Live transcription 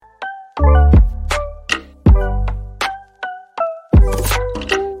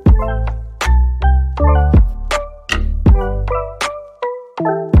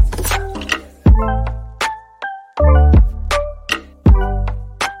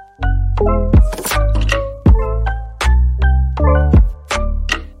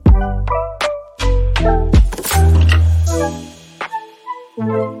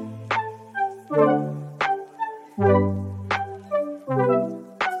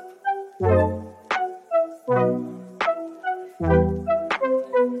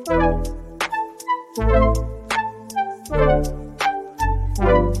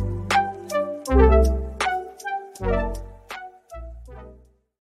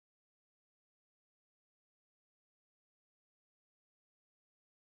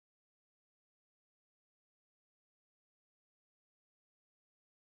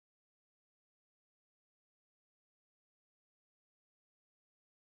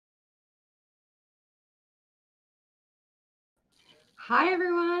Hi,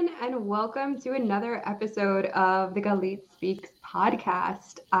 everyone, and welcome to another episode of the Galit Speaks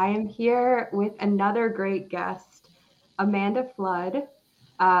podcast. I am here with another great guest, Amanda Fludd.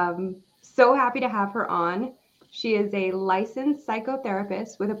 So happy to have her on. She is a licensed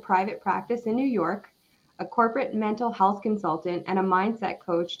psychotherapist with a private practice in New York, a corporate mental health consultant, and a mindset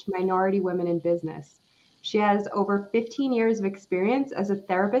coach to minority women in business. She has over 15 years of experience as a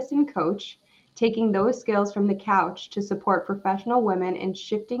therapist and coach, taking those skills from the couch to support professional women in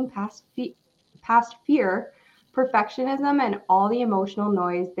shifting past fear, perfectionism, and all the emotional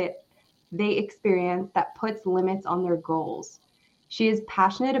noise that they experience that puts limits on their goals. She is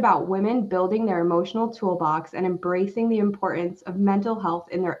passionate about women building their emotional toolbox and embracing the importance of mental health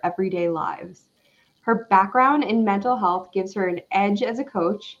in their everyday lives. Her background in mental health gives her an edge as a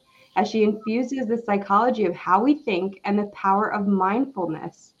coach as she infuses the psychology of how we think and the power of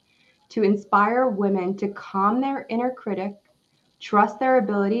mindfulness to inspire women to calm their inner critic, trust their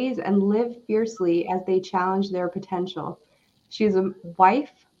abilities, and live fiercely as they challenge their potential. She is a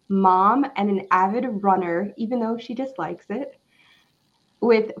wife, mom, and an avid runner, even though she dislikes it,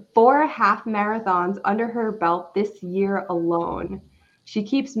 with 4 half marathons under her belt this year alone. She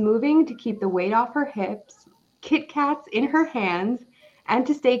keeps moving to keep the weight off her hips, Kit Kats in her hands, and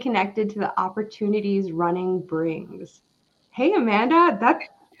to stay connected to the opportunities running brings. Hey Amanda, that's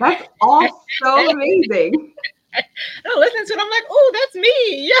all so amazing. I listen to it. I'm like, oh, that's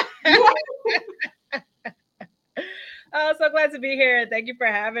me. Yeah. Oh, so glad to be here. Thank you for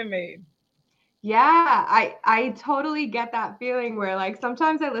having me. Yeah, I totally get that feeling where like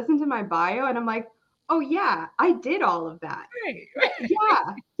sometimes I listen to my bio and I'm like, oh yeah, I did all of that. Right.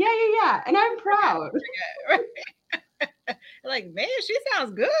 Yeah, and I'm proud. Right. Like, man, she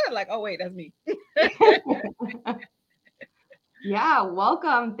sounds good. Like, oh, wait, that's me. Yeah,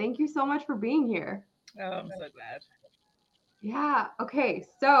 welcome. Thank you so much for being here. Oh, I'm so glad. Yeah, okay.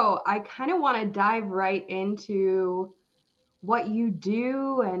 So I kind of want to dive right into what you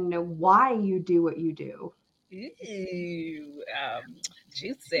do and why you do what you do. Ooh,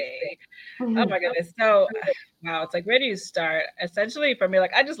 juicy. Oh my goodness. So, wow, it's like, where do you start? Essentially, for me,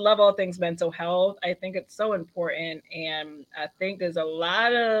 like, I just love all things mental health. I think it's so important. And I think there's a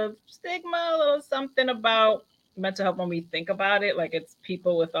lot of stigma, a little something about mental health when we think about it. Like, it's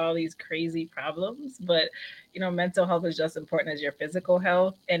people with all these crazy problems. But, mental health is just important as your physical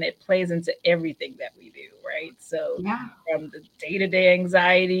health. And it plays into everything that we do, right? So, Yeah. from the day to day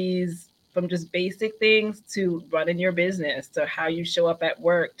anxieties, from just basic things to running your business to how you show up at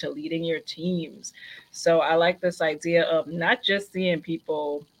work to leading your teams. So I like this idea of not just seeing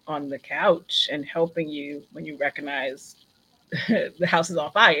people on the couch and helping you when you recognize the house is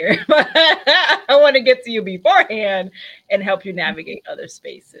on fire, but I want to get to you beforehand and help you navigate other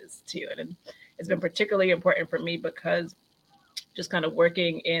spaces too. And it's been particularly important for me because just kind of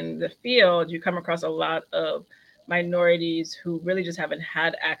working in the field, you come across a lot of minorities who really just haven't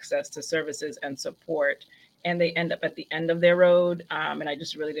had access to services and support. And they end up at the end of their road. And I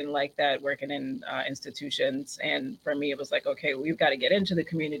just really didn't like that working in institutions. And for me, it was like, okay, we've got to get into the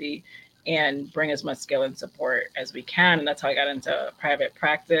community and bring as much skill and support as we can. And that's how I got into private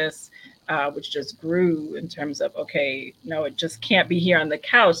practice, which just grew in terms of, okay, no, it just can't be here on the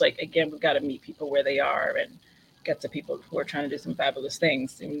couch. Like, again, we've got to meet people where they are and get to people who are trying to do some fabulous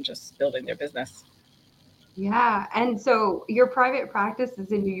things and just building their business. Yeah. And so your private practice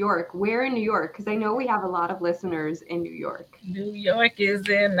is in New York. Where in New York? Because I know we have a lot of listeners in New York. New York is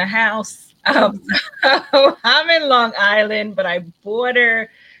in the house. So I'm in Long Island, but I border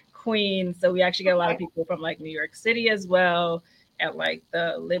Queens. So we actually get a lot of Okay. people from like New York City as well, at like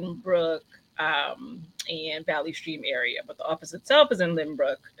the Lynbrook and Valley Stream area. But the office itself is in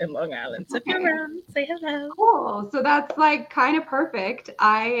Lynbrook in Long Island. So if you're Okay. around, say hello. Cool. So that's like kind of perfect.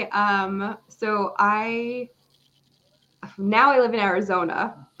 I now I live in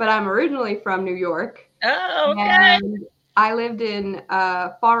Arizona, but I'm originally from New York. Oh, okay. And I lived in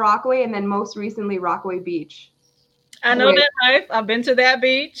Far Rockaway and then most recently Rockaway Beach. I know Which that life. I've been to that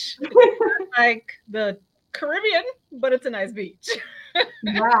beach. It's not like the Caribbean, but it's a nice beach.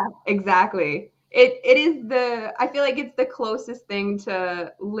 yeah, exactly. It is I feel like it's the closest thing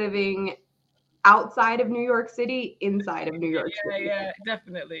to living outside of New York City, inside of New York Yeah, City. yeah,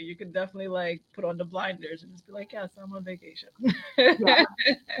 definitely. You could definitely like put on the blinders and just be like, yes, I'm on vacation. Yeah.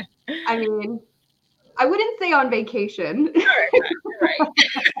 I mean, I wouldn't say on vacation. All right, all right.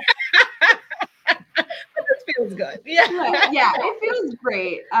 But this feels good. Yeah. Yeah, it feels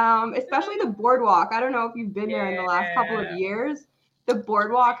great. Especially the boardwalk. I don't know if you've been there in the last couple of Yeah. years. The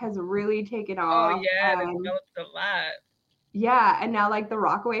boardwalk has really taken Oh off. yeah, it developed a lot. Yeah, and now like the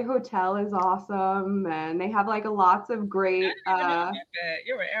Rockaway Hotel is awesome, and they have like lots of I great didn't even know about that.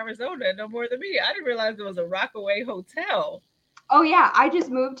 You're in Arizona, no more than me. I didn't realize there was a Rockaway Hotel. oh yeah, I just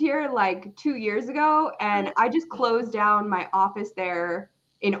moved here like 2 years ago, and I just closed down my office there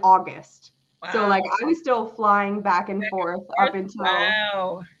in August. So Wow. like I was still flying back and Back forth and up forth. until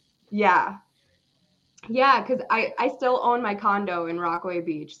Wow. yeah. Yeah, because I still own my condo in Rockaway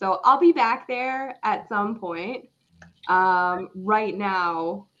Beach. So I'll be back there at some point. Right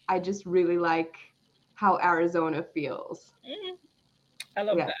now, I just really like how Arizona feels. Mhm. I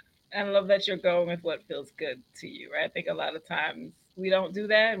love Yeah. that. And I love that you're going with what feels good to you, right? I think a lot of times we don't do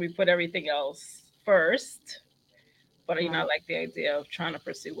that. We put everything else first. But, I Right. like the idea of trying to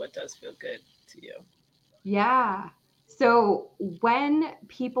pursue what does feel good to you. Yeah. So when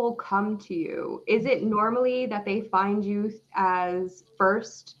people come to you, is it normally that they find you as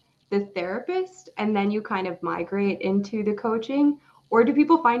first the therapist and then you kind of migrate into the coaching? Or do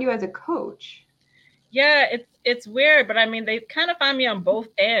people find you as a coach? Yeah, it's weird, but I mean, they kind of find me on both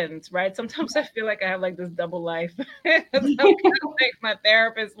ends, right? Sometimes I feel like I have like this double life. So kind of like my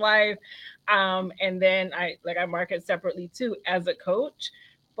therapist life, and then I market separately too as a coach.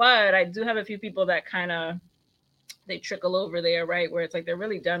 But I do have a few people that kind of they trickle over there, right? Where it's like they're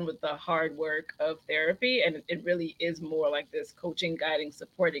really done with the hard work of therapy, and it really is more like this coaching, guiding,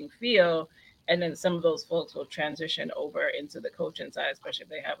 supporting feel. And then some of those folks will transition over into the coaching side, especially if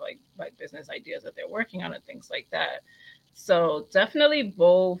they have like business ideas that they're working on and things like that. So definitely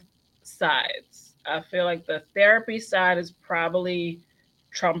both sides. I feel like the therapy side is probably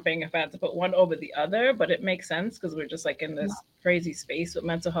trumping if I had to put one over the other, but it makes sense because we're just like in this crazy space with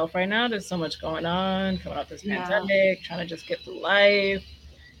mental health right now. There's so much going on, coming out this Yeah. pandemic, trying to just get through life.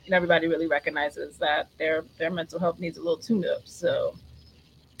 And everybody really recognizes that their mental health needs a little tune up. So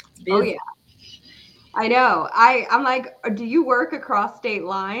it's Oh yeah. busy. I know. I'm like, do you work across state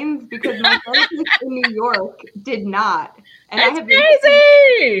lines? Because my therapist in New York did not. And I It's have been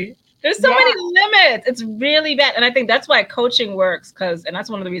crazy. There's so yeah, many limits. It's really bad. And I think that's why coaching works and that's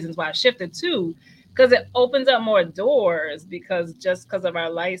one of the reasons why I shifted too, because it opens up more doors because just because of our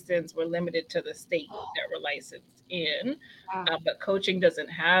license, we're limited to the state that we're licensed in. yeah. But coaching doesn't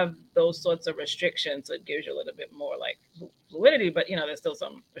have those sorts of restrictions. So it gives you a little bit more like fluidity, but there's still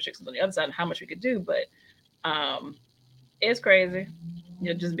some restrictions on the other side on how much we could do. But um, it's crazy.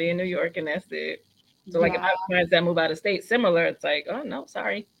 You'll just be in New York and that's it. So like if I Yeah. have clients that move out of state similar, it's like, oh no,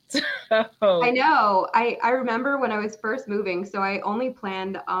 sorry. I So know. I remember when I was first moving, so I only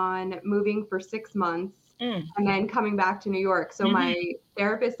planned on moving for 6 months mm, and then coming back to New York. So mhm. my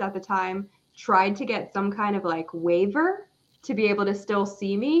therapist at the time tried to get some kind of like waiver to be able to still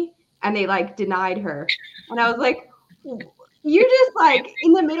see me, and they like denied her. And I was like, you're just like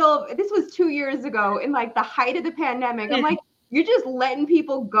in the middle of this was 2 years ago in like the height of the pandemic. I'm Mm, like, you're just letting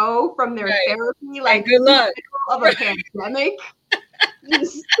people go from their right. therapy Hey, like good in the luck. middle of a pandemic.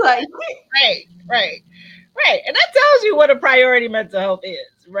 Just like Right, right, right. And that tells you what a priority mental health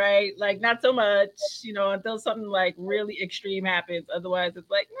is, right? Like not so much, until something like really extreme happens. Otherwise, it's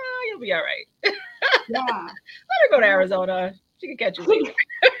like, no, you'll be all right. Let yeah. her go to Arizona. She can catch you later.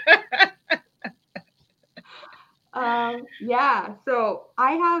 Yeah. So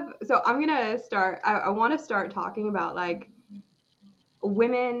I'm gonna start. I want to start talking about like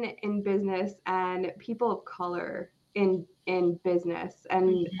women in business and people of color in business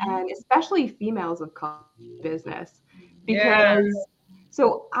and especially females of color in business Yeah. because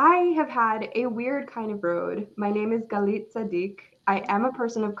so I have had a weird kind of road. My name is Galit Sadiq. I am a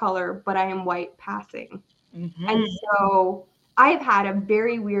person of color, but I am white passing. And Hmm. so I've had a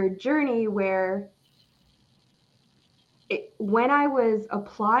very weird journey where when I was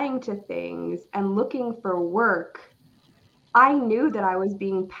applying to things and looking for work, I knew that I was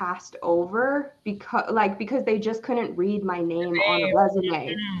being passed over because they just couldn't read my name on a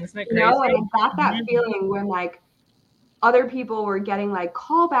resume, Isn't it crazy? and I got that Mhm. feeling when like other people were getting like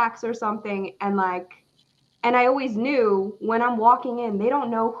callbacks or something, and I always knew when I'm walking in, they don't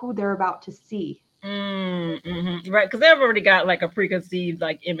know who they're about to see. Right, because they've already got like a preconceived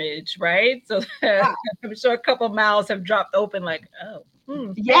like image, right? So I'm sure a couple mouths have dropped open, like, oh,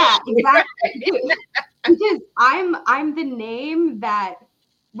 Yeah, hey, exactly. Because I'm the name that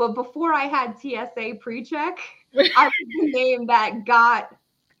well before I had TSA pre-check, I was the name that got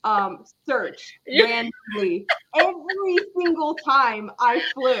searched you, randomly every single time I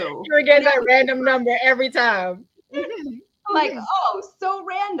flew. you were And getting it that was random number every time. Mhm, like, mhm. oh, so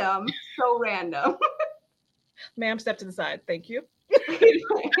random, so random. Ma'am, step to the side. Thank you.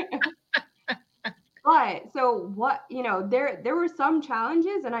 But so what, there were some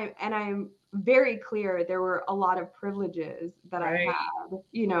challenges and I'm very clear there were a lot of privileges that I Right. had,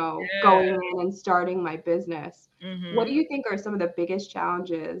 Yeah. going in and starting my business. What do Hmm. you think are some of the biggest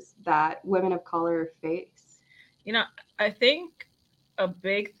challenges that women of color face? You know, I think a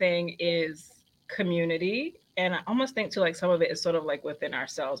big thing is community. And I almost think too, like some of it is sort of like within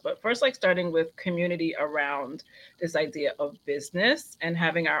ourselves. But first, like starting with community around this idea of business and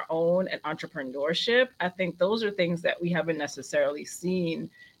having our own and entrepreneurship. I think those are things that we haven't necessarily seen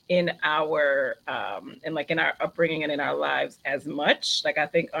in our and like in our upbringing and in our lives as much. Like I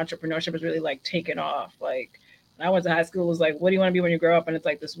think entrepreneurship is really like taken off. Like when I went to high school, it was like, what do you want to be when you grow up? And it's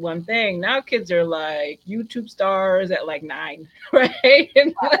like this one thing. Now kids are like YouTube stars at like 9, right?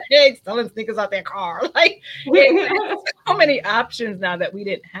 And like selling sneakers out their car. Like it's so many options now that we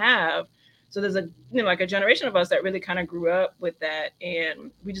didn't have. So there's a like a generation of us that really kind of grew up with that,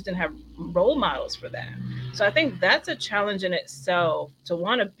 and we just didn't have role models for that. So I think that's a challenge in itself to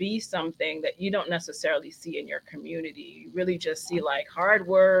want to be something that you don't necessarily see in your community. You really just see like hard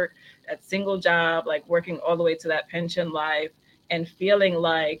work, that single job, like working all the way to that pension life, and feeling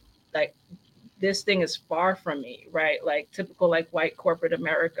like this thing is far from me, right? Like typical like white corporate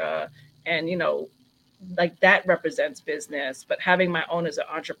America, and like that represents business, but having my own as an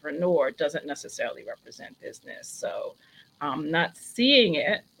entrepreneur doesn't necessarily represent business. So not seeing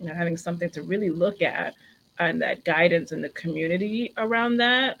it, having something to really look at, and that guidance in the community around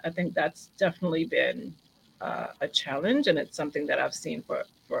that, I think that's definitely been a challenge, and it's something that I've seen for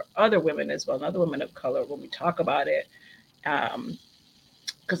other women as well, and other women of color when we talk about it. Um,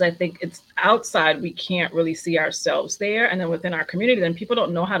 because I think it's outside, we can't really see ourselves there. And then within our community, then people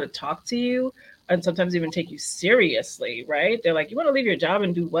don't know how to talk to you and sometimes even take you seriously, right? They're like, you want to leave your job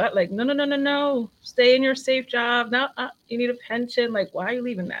and do what? Like, no, no, no, no, no. Stay in your safe job. Now you need a pension. Like, why are you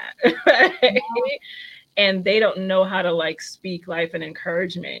leaving that? Right? And they don't know how to like speak life and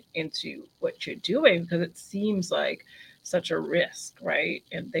encouragement into what you're doing because it seems like such a risk, right?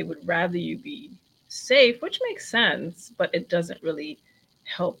 And they would rather you be safe, which makes sense, but it doesn't really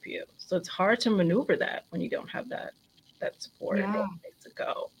help you. So it's hard to maneuver that when you don't have that support and Yeah. place to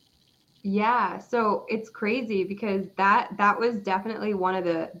go. Yeah, so it's crazy because that was definitely one of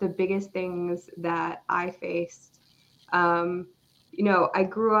the biggest things that I faced. Um, I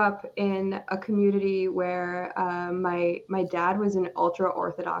grew up in a community where my dad was an ultra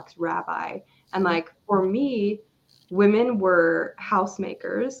Orthodox rabbi, and like for me, women were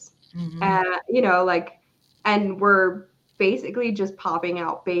housemakers, Mm-hmm. and like, and were basically just popping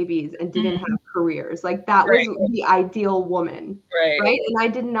out babies and didn't Mm-hmm. have careers. Like that was Right, the ideal woman, right. right? And I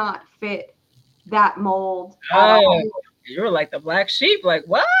did not fit that mold at all. Oh, you were like the black sheep. Like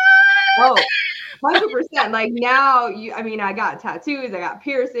what? Oh, 100%. Like now I mean, I got tattoos, I got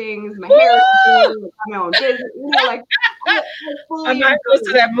piercings, my hair is Woo! blue, I got my own business, like I I'm fully not close to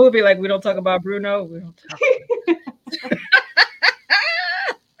embrace. that movie. Like we don't talk about Bruno. We don't talk.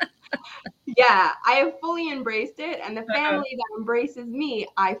 Yeah, I have fully embraced it, and the Uh, family that embraces me,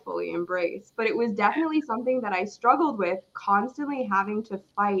 I fully embrace. But it was definitely something that I struggled with, constantly having to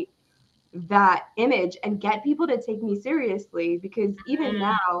fight that image and get people to take me seriously, because even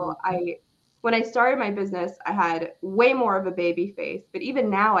now, I when I started my business, I had way more of a baby face, but even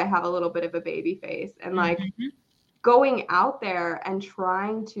now I have a little bit of a baby face, and like mhm. going out there and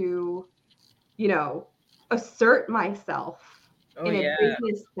trying to, you know, assert myself Oh in a yeah,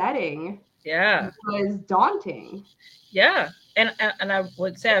 business setting yeah, was daunting. yeah. And I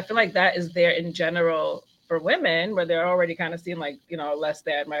would say I feel like that is there in general for women, where they're already kind of seen like less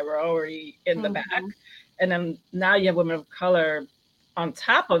than, right? We're already in the back, Mhm. and then now you have women of color on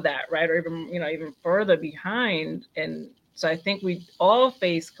top of that, right? Or even even further behind. And so I think we all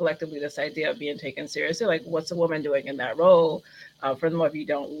face collectively this idea of being taken seriously. Like, what's a woman doing in that role? Furthermore, if you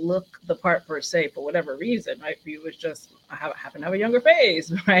don't look the part per se for whatever reason, right? If you was just happen to have a younger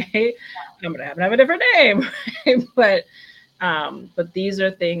face, right? I'm gonna happen to have a different name, right? But these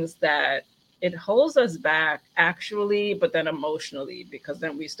are things that it holds us back actually, but then emotionally, because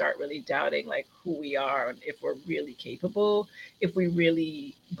then we start really doubting like who we are and if we're really capable, if we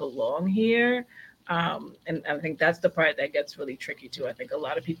really belong here. And I think that's the part that gets really tricky too. I think a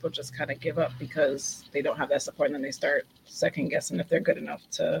lot of people just kind of give up because they don't have that support, and then they start second guessing if they're good enough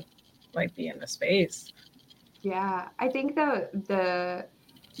to like be in the space. Yeah, I think the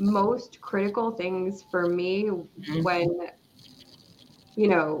most critical things for me Mhm. when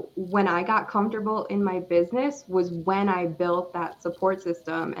I got comfortable in my business was when I built that support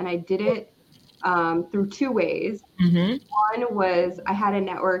system, and I did it through two ways. Mhm. One was I had a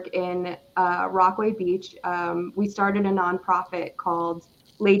network in Rockaway Beach. We started a nonprofit called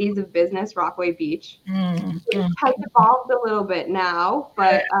Ladies of Business Rockaway Beach. Mm, It mm, has evolved a little bit now,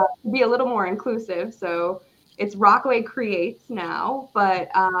 but to be a little more inclusive. So it's Rockaway Creates now, but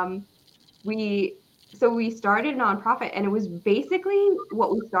we we started a nonprofit, and it was basically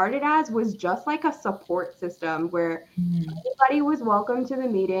what we started as was just like a support system where mm, everybody was welcome to the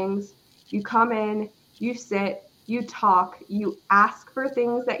meetings. You come in, you sit, you talk, you ask for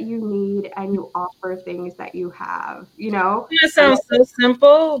things that you need, and you offer things that you have, That and sounds so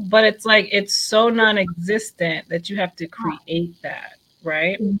simple, but it's like it's so non-existent that you have to create that,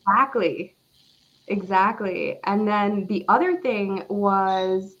 right? exactly. Exactly. And then the other thing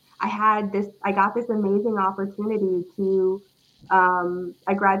was I got this amazing opportunity to,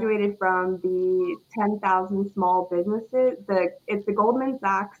 I graduated from the 10,000 small businesses, it's the Goldman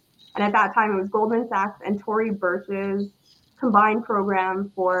Sachs. And at that time it was Goldman Sachs and Tory Burch's combined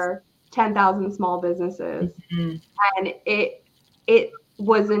program for 10,000 small businesses. Mm, And it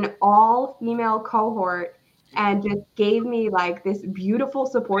was an all female cohort and just gave me like this beautiful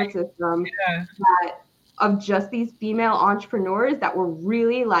support system yeah. that of just these female entrepreneurs that were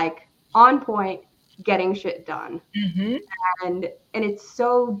really like on point getting shit done. Mm-hmm. And it's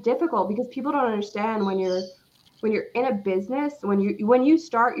so difficult because people don't understand when you're in a business, when you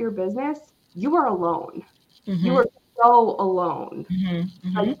start your business, you are alone. You Mm-hmm. are so alone. Mm-hmm.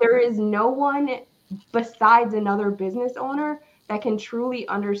 Mm-hmm. Like there is no one besides another business owner that can truly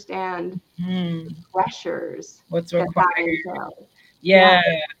understand the Mm. pressures What's that required? entails. Yeah.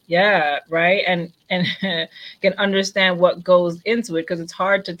 Yeah, yeah, right. And can understand what goes into it because it's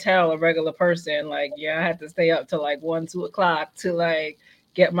hard to tell a regular person. Like, yeah, I had to stay up till like 1, 2 o'clock to like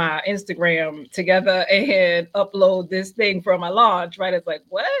get my Instagram together and upload this thing for my launch. Right? It's like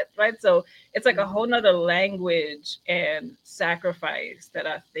what? Right? So it's like a whole nother language and sacrifice that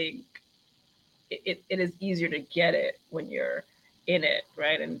I think it is easier to get it when you're in it,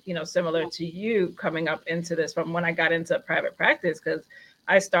 right? And similar to you coming up into this from when I got into private practice, because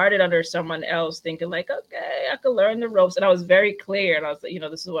I started under someone else thinking like, okay, I could learn the ropes, and I was very clear, and I was like,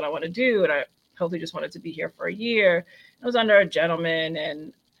 this is what I want to do, and I hopefully just wanted to be here for a year. I was under a gentleman,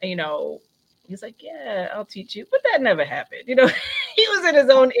 and you know he's like, yeah, I'll teach you, but that never happened. He was in his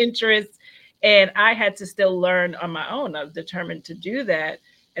own interests, and I had to still learn on my own. I was determined to do that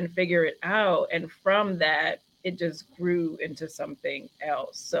and figure it out. And from that, it just grew into something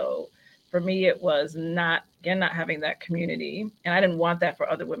else. So for me, it was not, again, not having that community. And I didn't want that for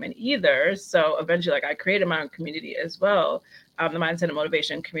other women either. So eventually, like, I created my own community as well, the Mindset and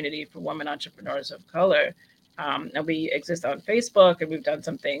Motivation community for women entrepreneurs of color. And we exist on Facebook, and we've done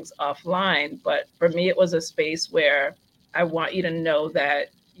some things offline. But for me, it was a space where I want you to know that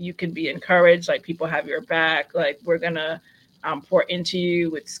you can be encouraged, like people have your back, like we're gonna pour into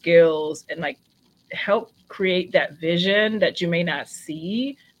you with skills and like help create that vision that you may not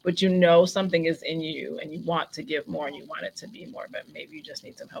see, but something is in you and you want to give more and you want it to be more, but maybe you just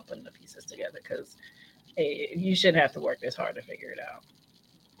need some help putting the pieces together because you shouldn't have to work this hard to figure it out.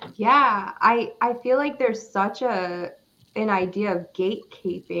 Yeah, I feel like there's such an idea of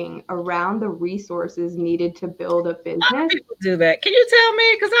gatekeeping around the resources needed to build a business. People do that. Can you tell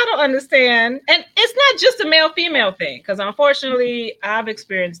me? Because I don't understand. And it's not just a male female thing. Because unfortunately, I've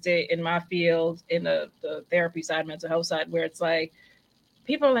experienced it in my field, in the therapy side, mental health side, where it's like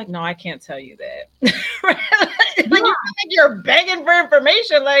people are like, no, I can't tell you that. Like you feel like you're begging for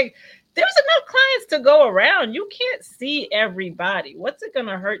information. Like there's enough clients to go around. You can't see everybody. What's it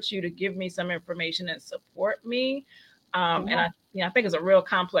gonna hurt you to give me some information and support me? And I think it's a real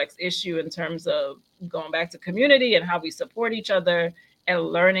complex issue in terms of going back to community and how we support each other and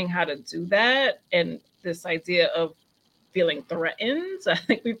learning how to do that. And this idea of feeling threatened. So I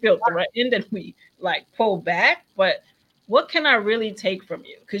think we feel threatened and we like pull back. But what can I really take from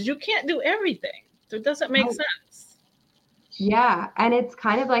you? Because you can't do everything. So it doesn't make sense. Yeah, and it's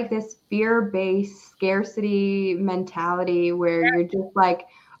kind of like this fear-based scarcity mentality where you're just like,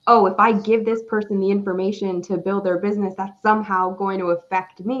 oh, if I give this person the information to build their business, that's somehow going to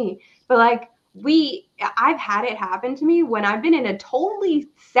affect me. But like I've had it happen to me when I've been in a totally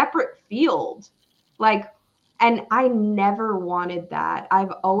separate field. Like, and I never wanted that.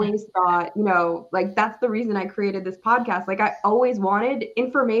 I've always thought, like that's the reason I created this podcast. Like I always wanted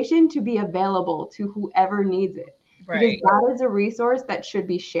information to be available to whoever needs it because Right. that is a resource that should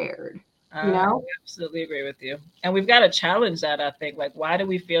be shared, you I know? absolutely agree with you. And we've got to challenge that, I think. Like, why do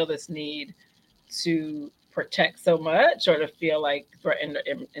we feel this need to protect so much or to feel like threatened or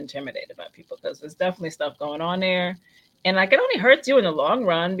intimidated by people? Because there's definitely stuff going on there. And like it only hurts you in the long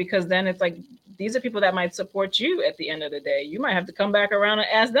run, because then it's like these are people that might support you at the end of the day. You might have to come back around and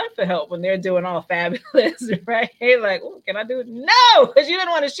ask them for help when they're doing all fabulous, right? Like, oh, can I do it? No, because you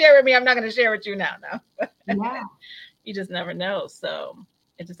didn't want to share with me. I'm not going to share with you now. No, Yeah. you just never know. So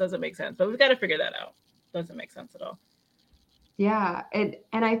it just doesn't make sense. But we've got to figure that out. Doesn't make sense at all. Yeah. And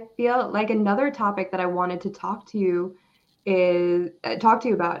I feel like another topic that I wanted to talk to you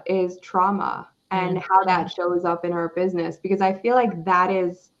about is trauma and how Mhm. that shows up in our business, because I feel like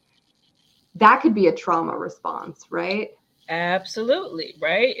that could be a trauma response, right? Absolutely,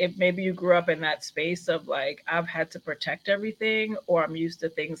 right? If maybe you grew up in that space of like, I've had to protect everything, or I'm used to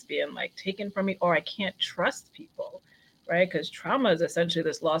things being like taken from me, or I can't trust people, right? Because trauma is essentially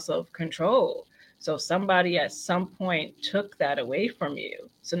this loss of control. So somebody at some point took that away from you.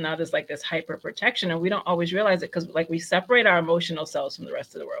 So now there's like this hyper protection, and we don't always realize it because like we separate our emotional selves from the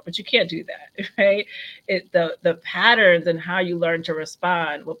rest of the world. But you can't do that, right? The patterns and how you learn to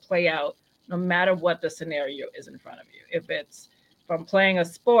respond will play out no matter what the scenario is in front of you. If it's from playing a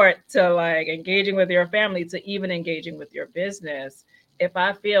sport to like engaging with your family to even engaging with your business, if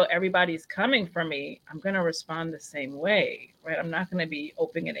I feel everybody's coming for me, I'm going to respond the same way, right? I'm not going to be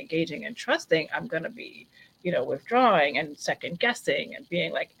open and engaging and trusting. I'm going to be, withdrawing and second guessing and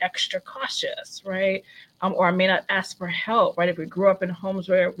being like extra cautious, right? Or I may not ask for help, right? If we grew up in homes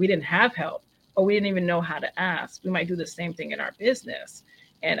where we didn't have help or we didn't even know how to ask, we might do the same thing in our business.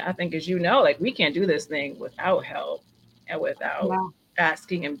 And I think, as you know, like we can't do this thing without help and without Yeah.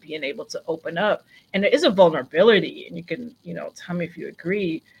 asking and being able to open up. And there is a vulnerability, and you can, tell me if you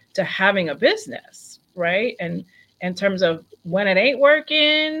agree, to having a business, right? And in terms of when it ain't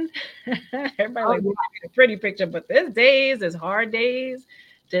working, everybody Oh like yeah. a pretty picture, but there's days, there's hard days,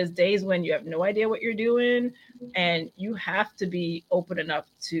 there's days when you have no idea what you're doing, and you have to be open enough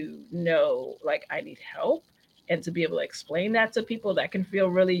to know, like, I need help, and to be able to explain that to people. That can feel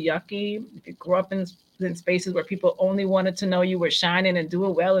really yucky. If you grew up in spaces where people only wanted to know you were shining and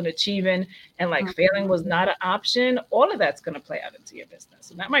doing well and achieving, and like failing was not an option, all of that's going to play out into your business,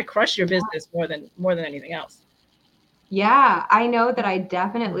 and that might crush your business more than anything else. Yeah, I know that I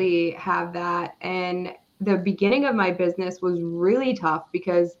definitely have that. And the beginning of my business was really tough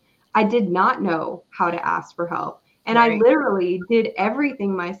because I did not know how to ask for help. And I Right. literally did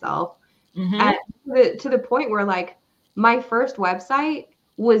everything myself, Mm-hmm. at to the point where like my first website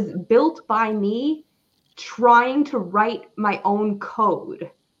was built by me trying to write my own code.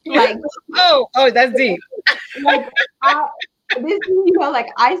 Like Oh, that's deep. like I like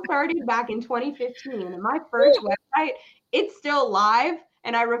I started back in 2015 and my first website, it's still live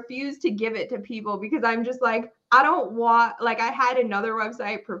and I refuse to give it to people because I'm just like, I don't want, like, I had another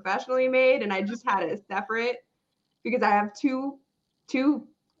website professionally made and I just had it separate because I have two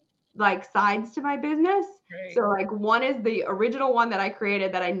like sides to my business. Right. So like one is the original one that I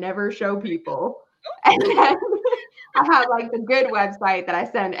created that I never show people. And then I have like the good website that I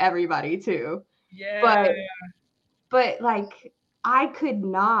send everybody to. Yeah. But like I could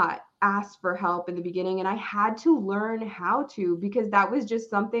not ask for help in the beginning and I had to learn how to, because that was just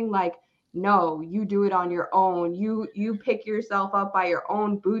something like, no, you do it on your own. You pick yourself up by your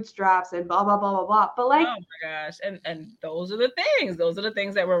own bootstraps and blah blah blah blah blah. But like, Oh my gosh. And those are the things. Those are the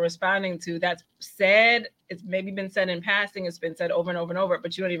things that we're responding to. That's said. It's maybe been said in passing. It's been said over and over and over,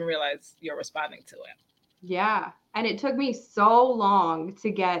 but you don't even realize you're responding to it. yeah. And it took me so long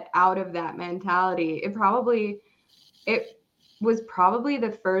to get out of that mentality. It was probably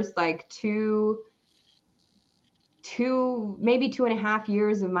the first like maybe 2.5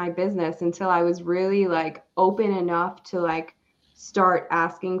 years of my business until I was really like open enough to like start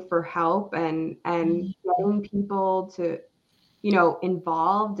asking for help and getting people to,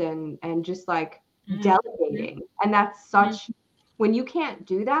 involved and just like Mm-hmm. delegating. And that's such, when you can't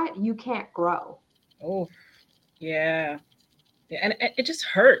do that, you can't grow. Oh, yeah. Yeah, and it just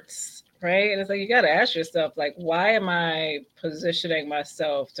hurts, right? And it's like you got to ask yourself, like, why am I positioning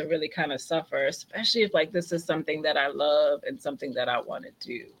myself to really kind of suffer, especially if like this is something that I love and something that I want to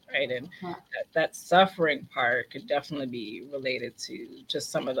do, right? And Yeah. that suffering part could definitely be related to just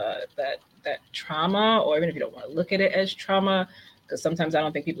some of that trauma, or even if you don't want to look at it as trauma, because sometimes I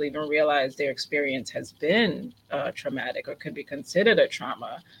don't think people even realize their experience has been traumatic or could be considered a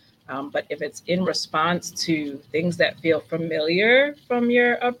trauma. But if it's in response to things that feel familiar from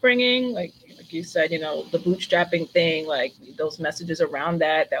your upbringing, like you said, the bootstrapping thing, like those messages around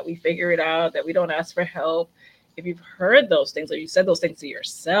that we figure it out, that we don't ask for help. If you've heard those things or you said those things to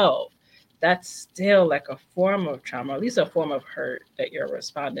yourself, that's still like a form of trauma, or at least a form of hurt that you're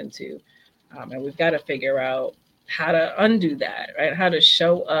responding to. And we've got to figure out how to undo that, right? How to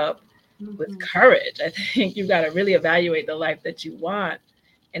show up with Mhm. courage. I think you've got to really evaluate the life that you want.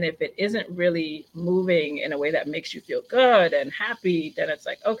 And if it isn't really moving in a way that makes you feel good and happy, then it's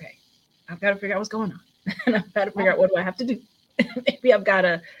like, okay, I've got to figure out what's going on. And I've got to figure out what do I have to do. Maybe I've got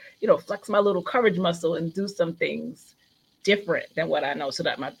to, flex my little courage muscle and do some things different than what I know so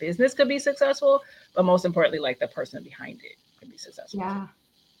that my business could be successful. But most importantly, like the person behind it could be successful too. Yeah.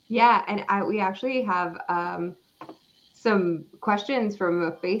 Yeah. And we actually have some questions from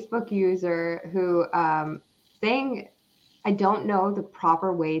a Facebook user who saying, I don't know the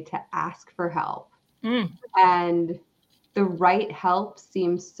proper way to ask for help. Mm. And the right help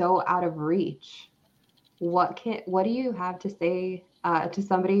seems so out of reach. What do you have to say to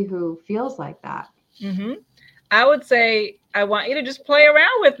somebody who feels like that? Hmm. I would say I want you to just play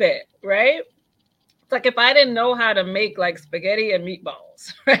around with it, right? It's like if I didn't know how to make like spaghetti and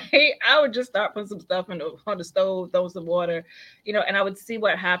meatballs, right? I would just start putting some stuff on the stove, throw some water, and I would see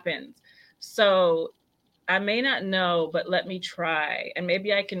what happens. So I may not know, but let me try. And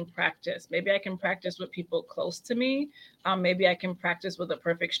maybe I can practice. Maybe I can practice with people close to me. Maybe I can practice with a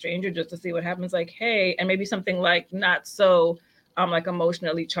perfect stranger just to see what happens. Like, hey, and maybe something like not so like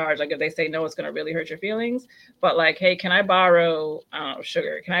emotionally charged. Like if they say no, it's gonna really hurt your feelings. But like, hey, can I borrow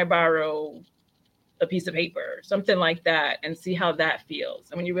sugar? Can I borrow a piece of paper, something like that, and see how that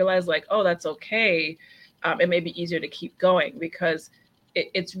feels. And when you realize, like, oh, that's okay, it may be easier to keep going because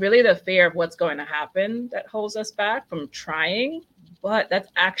it's really the fear of what's going to happen that holds us back from trying. But that's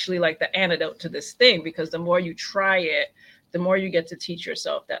actually like the antidote to this thing because the more you try it, the more you get to teach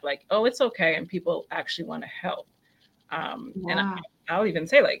yourself that, like, oh, it's okay, and people actually want to help. And Yeah. I'll even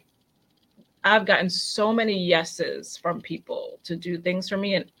say, like, I've gotten so many yeses from people to do things for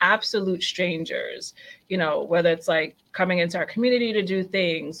me and absolute strangers, whether it's like coming into our community to do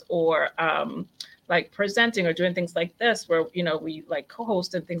things or like presenting or doing things like this where, we like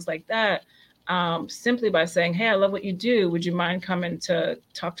co-host and things like that. Simply by saying, hey, I love what you do. Would you mind coming to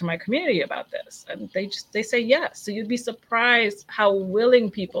talk to my community about this? And they say yes. So you'd be surprised how willing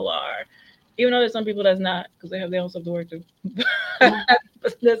people are, even though there's some people that's not because they have their own stuff to work to. Yeah.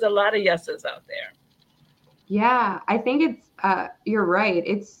 But there's a lot of yeses out there. Yeah, I think it's you're right.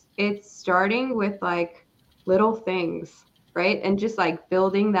 It's starting with like little things, right? And just like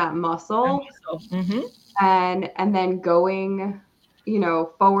building that muscle So, mm-hmm. and then going,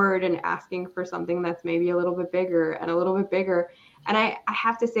 forward and asking for something that's maybe a little bit bigger and a little bit bigger. And I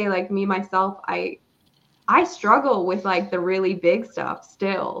have to say, like me myself, I struggle with like the really big stuff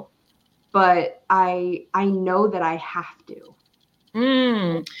still, but I know that I have to.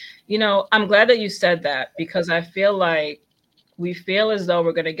 Mm. I'm glad that you said that because I feel like we feel as though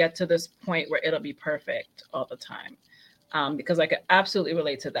we're going to get to this point where it'll be perfect all the time. Because I could absolutely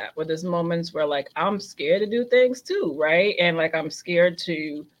relate to that. Where there's moments where like I'm scared to do things too, right? And like I'm scared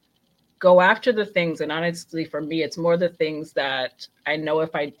to go after the things. And honestly, for me, it's more the things that I know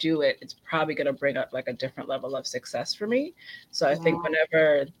if I do it, it's probably going to bring up like a different level of success for me. So I think Yeah.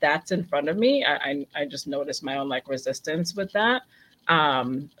 whenever that's in front of me, I just notice my own like resistance with that.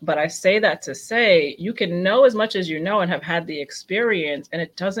 But I say that to say you can know as much as you know and have had the experience, and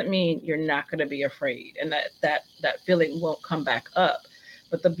it doesn't mean you're not going to be afraid and that feeling won't come back up.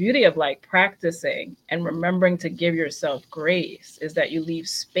 But the beauty of like practicing and remembering to give yourself grace is that you leave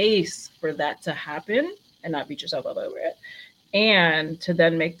space for that to happen and not beat yourself up over it. And to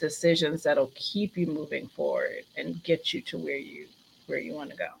then make decisions that'll keep you moving forward and get you to where you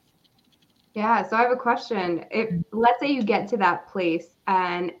want to go. Yeah, so I have a question. If let's say you get to that place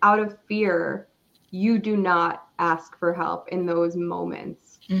and out of fear, you do not ask for help in those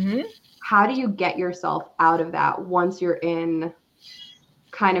moments. Mm-hmm. How do you get yourself out of that once you're in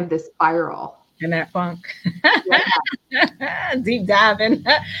kind of this spiral? And that funk. Yeah. Deep diving.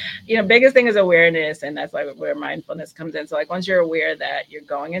 Biggest thing is awareness, and that's like where mindfulness comes in. So like once you're aware that you're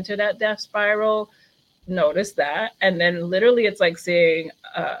going into that death spiral, notice that, and then literally it's like seeing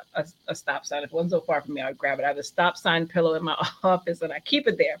a stop sign. If it wasn't so far from me, I would grab it. I have a stop sign pillow in my office, and I keep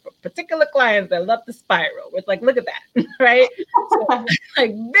it there for particular clients that love the spiral. It's like, look at that, right? So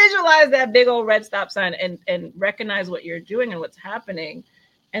like visualize that big old red stop sign and recognize what you're doing and what's happening,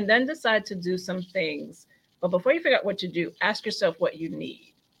 and then decide to do some things. But before you figure out what to do, ask yourself what you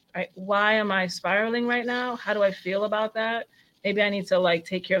need. Right? Why am I spiraling right now? How do I feel about that? Maybe I need to like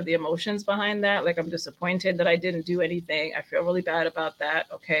take care of the emotions behind that. Like I'm disappointed that I didn't do anything. I feel really bad about that.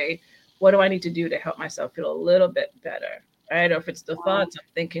 Okay. What do I need to do to help myself feel a little bit better? Right. Or if it's the thoughts, I'm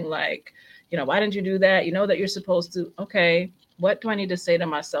thinking like, why didn't you do that? You know that you're supposed to. Okay. What do I need to say to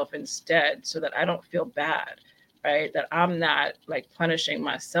myself instead so that I don't feel bad? Right. That I'm not like punishing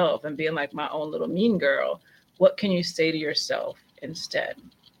myself and being like my own little mean girl. What can you say to yourself instead?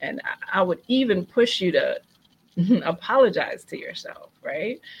 And I would even push you to apologize to yourself,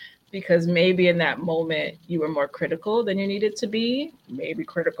 right? Because maybe in that moment you were more critical than you needed to be, maybe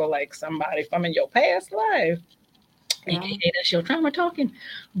critical like somebody from in your past life, Yeah. aka that's your trauma talking.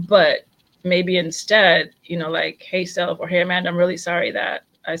 But maybe instead, like, hey self, or hey Amanda, I'm really sorry that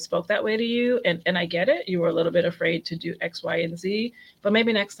I spoke that way to you, and I get it, you were a little bit afraid to do X, Y, and Z, but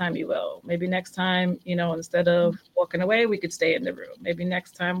maybe next time you will. Maybe next time, instead of walking away, we could stay in the room. Maybe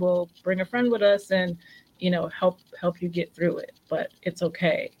next time we'll bring a friend with us and help you get through it. But it's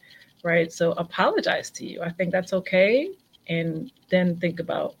okay, right? So apologize to you. I think that's okay, and then think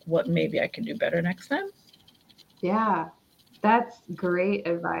about what maybe I can do better next time. Yeah. That's great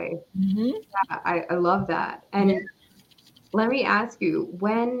advice. Hmm. I love that. Yeah. And let me ask you,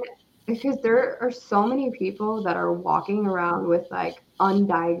 because there are so many people that are walking around with like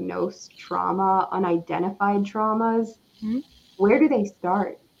undiagnosed trauma, unidentified traumas, where do they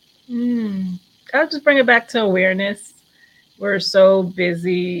start? Mm. I'll just bring it back to awareness. We're so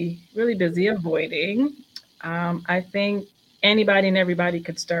busy, really busy avoiding. I think anybody and everybody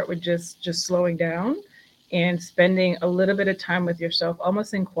could start with just slowing down and spending a little bit of time with yourself,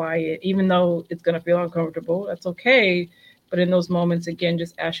 almost in quiet, even though it's gonna feel uncomfortable. That's okay. But in those moments, again,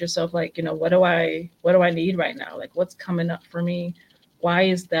 just ask yourself, like, what do I need right now? Like, what's coming up for me? Why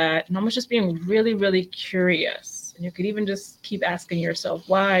is that? And almost just being really, really curious. And you could even just keep asking yourself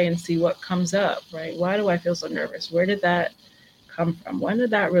why and see what comes up, right? Why do I feel so nervous? Where did that come from? When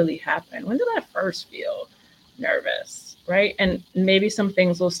did that really happen? When did I first feel nervous? Right. And maybe some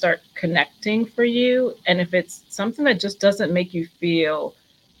things will start connecting for you. And if it's something that just doesn't make you feel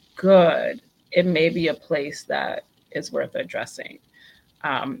good, it may be a place that is worth addressing.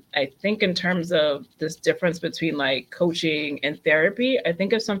 I think in terms of this difference between like coaching and therapy, I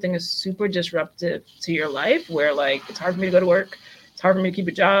think if something is super disruptive to your life, where like it's hard for me to go to work, it's hard for me to keep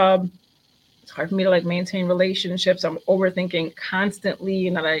a job, it's hard for me to like maintain relationships, I'm overthinking constantly,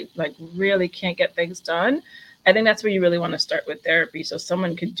 and that I like really can't get things done, I think that's where you really want to start with therapy, so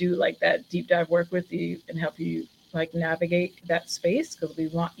someone could do like that deep dive work with you and help you like navigate that space, because we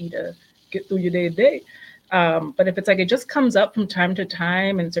want you to get through your day to day. But if it's like it just comes up from time to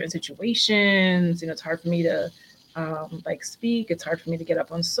time in certain situations, it's hard for me to like speak, it's hard for me to get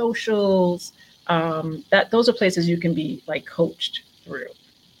up on socials, that those are places you can be like coached through,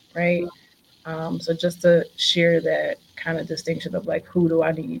 right? So just to share that kind of distinction of like, who do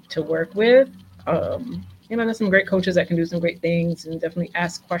I need to work with? There's some great coaches that can do some great things and definitely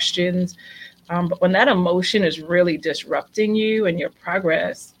ask questions. But when that emotion is really disrupting you and your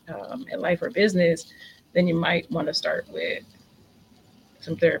progress in life or business, then you might want to start with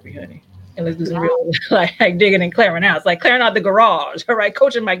some therapy, honey. And let's do some real like digging and clearing out. It's like clearing out the garage. All right,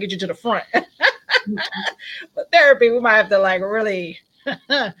 coaching might get you to the front, Yeah. but therapy we might have to like really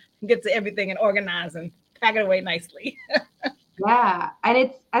get to everything and organize and pack it away nicely. Yeah, and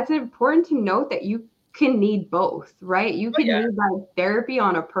it's important to note that you can need both, right? You Oh can yeah, need like therapy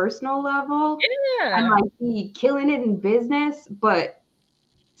on a personal level and yeah. like be killing it in business, but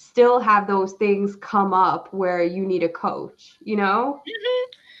still have those things come up where you need a coach, you know? Mhm.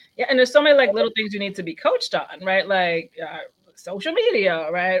 Yeah, and there's so many like little things you need to be coached on, right? Like social media,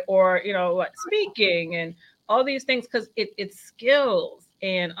 right? Or what, speaking and all these things, because it's skills,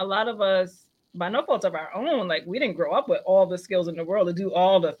 and a lot of us, by no fault of our own, like we didn't grow up with all the skills in the world to do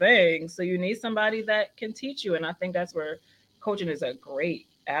all the things. So you need somebody that can teach you, and I think that's where coaching is a great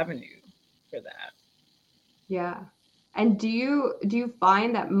avenue for that. Yeah. And do you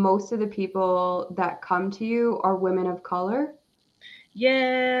find that most of the people that come to you are women of color?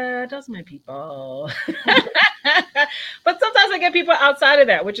 Yeah, those are my people. But sometimes I get people outside of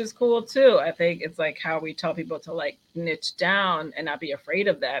that, which is cool too. I think it's like how we tell people to like niche down and not be afraid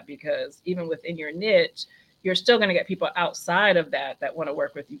of that, because even within your niche, you're still going to get people outside of that want to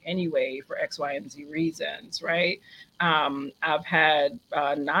work with you anyway for X, Y, and Z reasons, right? I've had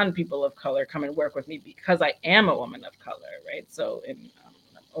non people of color come and work with me because I am a woman of color, right? So, I'm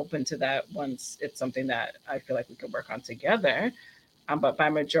open to that once it's something that I feel like we could work on together. But by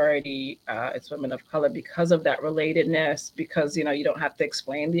majority, it's women of color because of that relatedness. Because you don't have to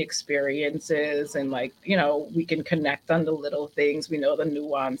explain the experiences, and like we can connect on the little things. We know the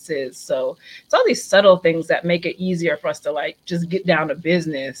nuances, so it's all these subtle things that make it easier for us to like just get down to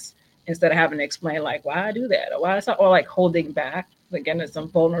business instead of having to explain like why I do that or why it's not, or like holding back. Again, there's some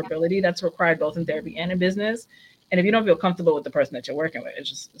vulnerability that's required both in therapy and in business. And if you don't feel comfortable with the person that you're working with, it's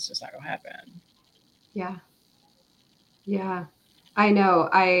just not gonna happen. Yeah. Yeah. I know.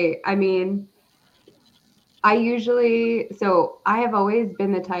 I mean, I have always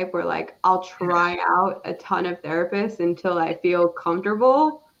been the type where like I'll try out a ton of therapists until I feel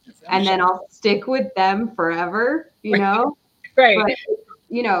comfortable. I'm and sure. then I'll stick with them forever, you know? Right. But,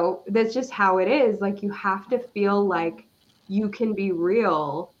 you know, that's just how it is. Like, you have to feel like you can be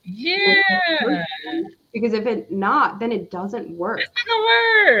real with this Yeah. person, because if it not, then it doesn't It's work. not gonna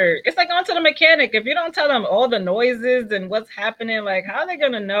work. It's like going to the mechanic. If you don't tell them all the noises and what's happening, like how are they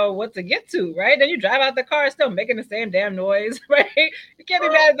gonna know what to get to, right? Then you drive out the car, it's still making the same damn noise, right? You can't be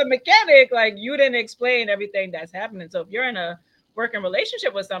mad at the mechanic, like you didn't explain everything that's happening. So if you're in a working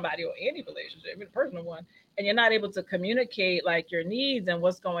relationship with somebody or any relationship, even a personal one, and you're not able to communicate like your needs and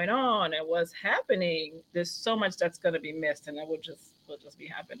what's going on and what's happening, there's so much that's gonna be missed, and then we'll just be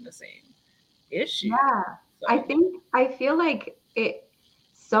having the same issue. Yeah. So I feel like it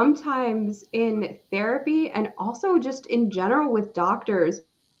sometimes in therapy and also just in general with doctors,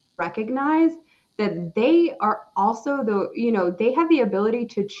 people recognize that they are also they have the ability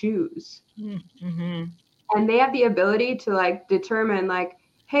to choose, mm-hmm. and they have the ability to like determine like,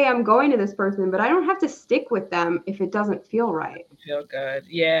 hey, I'm going to this person, but I don't have to stick with them if it doesn't feel right. Feel good.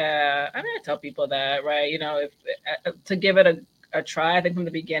 Yeah. I mean, I tell people that, right? If to give it a try, I think from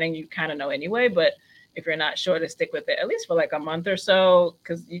the beginning you kind of know anyway, but if you're not sure to stick with it, at least for like a month or so,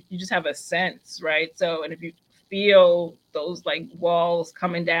 because you just have a sense, right? So, and if you feel those like walls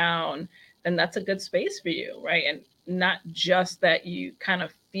coming down, then that's a good space for you, right? And not just that you kind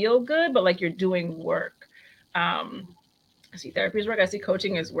of feel good, but like you're doing work. Um, I see therapy as work. I see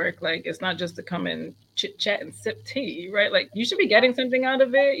coaching as work. Like it's not just to come and chit chat and sip tea, right? Like you should be getting something out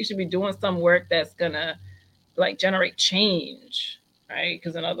of it. You should be doing some work that's gonna like generate change, right?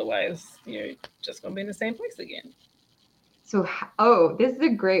 Because then otherwise you're just gonna be in the same place again. So, oh, this is a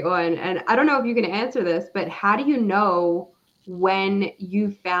great one. And I don't know if you can answer this, but how do you know when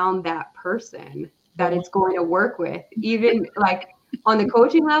you found that person The that one. it's going to work with, even like on the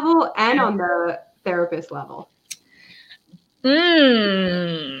coaching level and on the therapist level?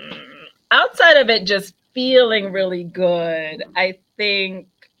 Mm. Outside of it just feeling really good, I think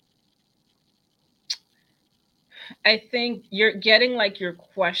you're getting like your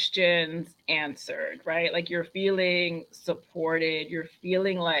questions answered, right? Like you're feeling supported. You're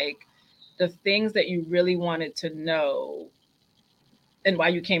feeling like the things that you really wanted to know and why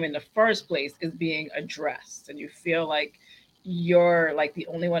you came in the first place is being addressed. And you feel like you're like the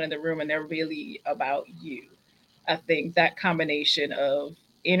only one in the room and they're really about you. I think that combination of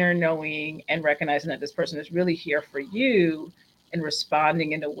inner knowing and recognizing that this person is really here for you and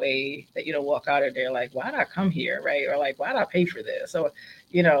responding in a way that you don't walk out of there like, why did I come here? Right. Or like, why did I pay for this? Or,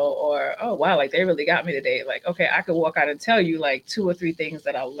 oh, wow, like they really got me today. Like, okay, I could walk out and tell you like two or three things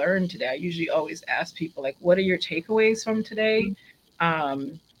that I learned today. I usually always ask people, like, what are your takeaways from today?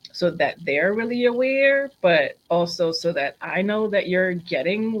 Um, so that they're really aware, but also so that I know that you're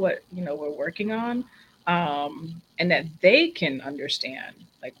getting what we're working on, and that they can understand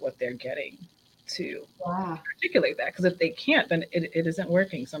like what they're getting to Yeah. articulate that. Because if they can't, then it isn't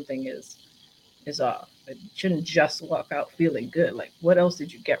working. Something is off. It shouldn't just walk out feeling good. Like, what else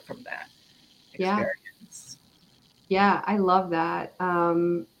did you get from that Yeah. experience? Yeah. I love that.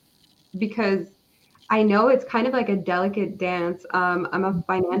 Because I know it's kind of like a delicate dance. I'm a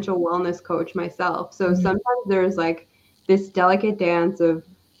financial wellness coach myself. So Mhm. sometimes there's like this delicate dance of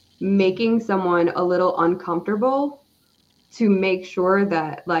making someone a little uncomfortable to make sure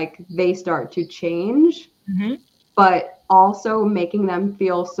that like they start to change, Mhm. but also making them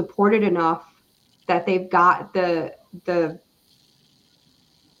feel supported enough that they've got the the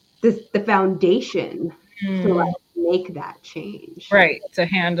foundation to Mm. like make that change. Right, to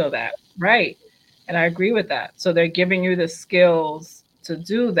handle that. Right. And I agree with that. So they're giving you the skills to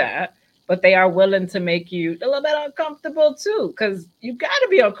do that, but they are willing to make you a little bit uncomfortable too, because you got to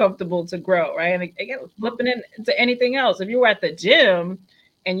be uncomfortable to grow, right? And again, flipping it into anything else. If you were at the gym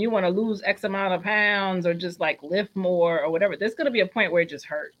and you want to lose X amount of pounds or just like lift more or whatever, there's going to be a point where it just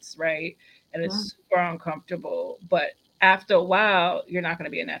hurts, right? And Yeah. it's super uncomfortable. But after a while, you're not going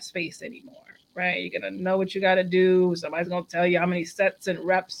to be in that space anymore, right? You're gonna know what you gotta do. Somebody's gonna tell you how many sets and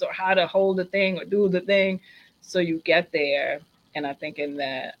reps or how to hold the thing or do the thing, so you get there. And I think in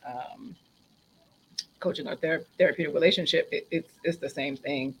that coaching or therapeutic relationship, it's the same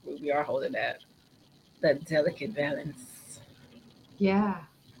thing. We are holding that delicate balance. Yeah.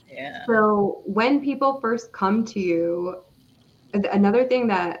 Yeah. So when people first come to you, another thing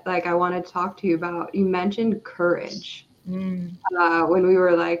that like I want to talk to you about, you mentioned courage Mm, when we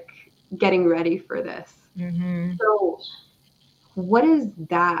were like getting ready for this. mm-hmm. So what does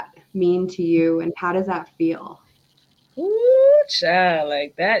that mean to you, and how does that feel? Ooh, child,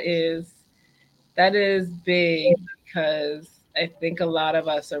 like that is big because I think a lot of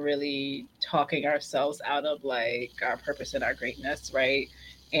us are really talking ourselves out of like our purpose and our greatness, right?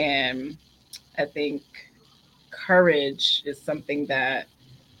 And I think courage is something that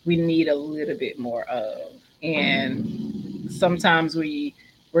we need a little bit more of. And sometimes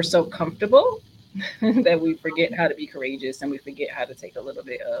we're so comfortable that we forget how to be courageous, and we forget how to take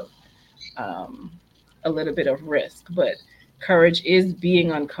um, a little bit of risk. But courage is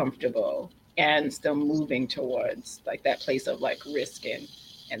being uncomfortable and still moving towards like that place of like risking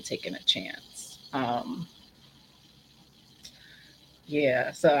and taking a chance.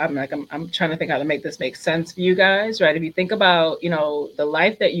 Yeah, so I'm trying to think how to make this make sense for you guys, right? If you think about, the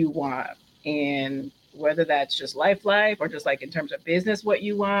life that you want, and whether that's just life or just like in terms of business what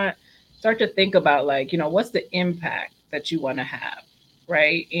you want, start to think about like, what's the impact that you want to have,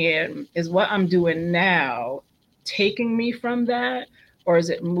 right? And is what I'm doing now taking me from that, or is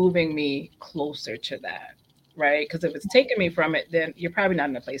it moving me closer to that? Right? Because if it's taking me from it, then you're probably not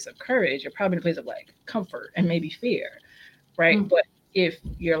in a place of courage. You're probably in a place of like comfort and maybe fear, right? Mm. But if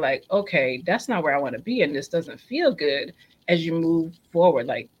you're like, okay, that's not where I want to be, and this doesn't feel good, as you move forward,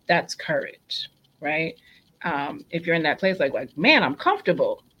 like that's courage, right? If you're in that place, like, man, I'm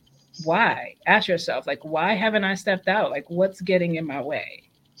comfortable. Why? Ask yourself, like, why haven't I stepped out? Like, what's getting in my way?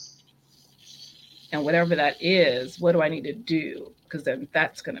 And whatever that is, what do I need to do? Because then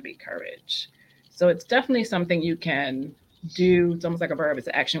that's going to be courage. So it's definitely something you can do. It's almost like a verb, it's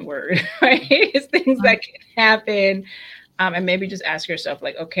an action word, right? It's things that can happen. And maybe just ask yourself,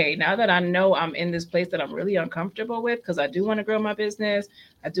 like, okay, now that I know I'm in this place that I'm really uncomfortable with, because I do want to grow my business,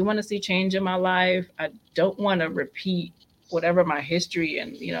 I do want to see change in my life, I don't want to repeat whatever my history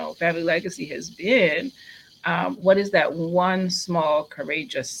and family legacy has been. What is that one small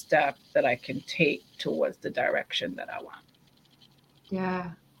courageous step that I can take towards the direction that I want? Yeah.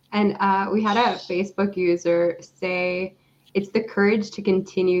 And we had a Facebook user say, it's the courage to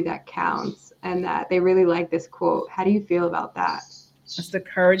continue that counts, and that they really like this quote. How do you feel about that? It's the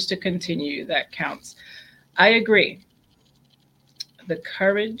courage to continue that counts. I agree. The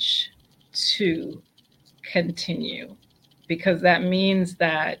courage to continue, because that means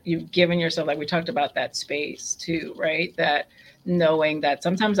that you've given yourself, like we talked about, that space too, right? That knowing that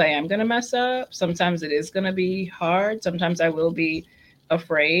sometimes I am going to mess up, sometimes it is going to be hard, sometimes I will be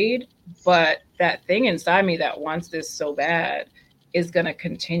afraid, but that thing inside me that wants this so bad is going to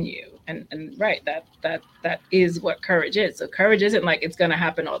continue. And right, that is what courage is. So courage isn't like it's going to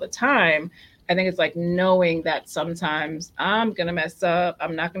happen all the time. I think it's like knowing that sometimes I'm gonna mess up.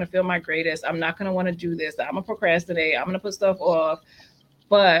 I'm not gonna feel my greatest. I'm not gonna want to do this. I'm gonna procrastinate. I'm gonna put stuff off.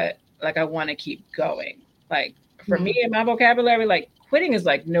 But like I want to keep going. Like for me in my vocabulary, like quitting is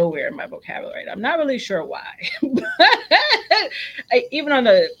like nowhere in my vocabulary. I'm not really sure why. But even on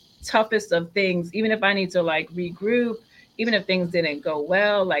the toughest of things, even if I need to like regroup, even if things didn't go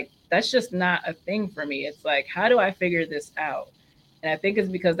well, like that's just not a thing for me. It's like, how do I figure this out? And I think it's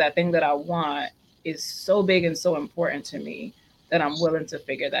because that thing that I want is so big and so important to me that I'm willing to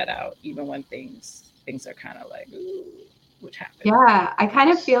figure that out, even when things are kind of like, ooh, which happened. Yeah, I kind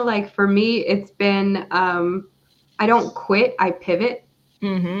of feel like for me, it's been I don't quit, I pivot.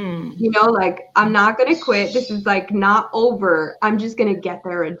 Mm-hmm. Like I'm not gonna quit. This is like not over. I'm just gonna get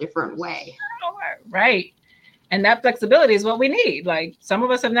there a different way. Right. And that flexibility is what we need. Like some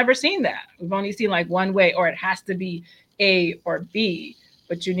of us have never seen that. We've only seen like one way, or it has to be A or B,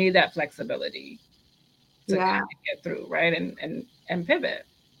 but you need that flexibility to kind Yeah, of get through, right? And pivot.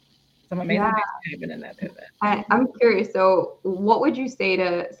 Some amazing yeah. things happen in that pivot. I'm curious. So, what would you say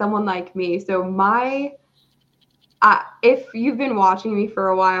to someone like me? So, if you've been watching me for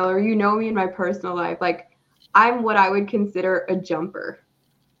a while, or you know me in my personal life, like I'm what I would consider a jumper,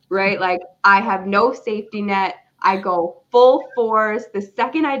 right? Like I have no safety net. I go full force. The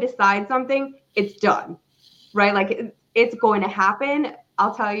second I decide something, it's done, right? Like it's going to happen.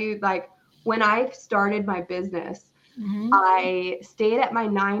 I'll tell you, like when I started my business, Mm-hmm. I stayed at my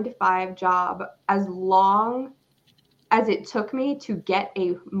 9 to 5 job as long as it took me to get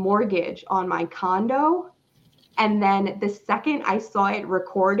a mortgage on my condo. And then the second I saw it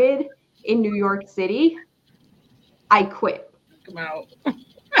recorded in New York City, I quit. Come out.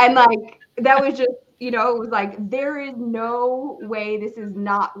 And like that was just, it was like there is no way this is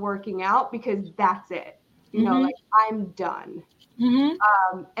not working out, because that's it. Mm-hmm. Like I'm done.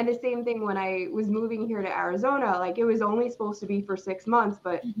 Mm-hmm. And the same thing when I was moving here to Arizona, like it was only supposed to be for 6 months,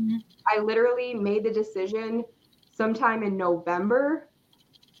 but Mm-hmm. I literally made the decision sometime in November.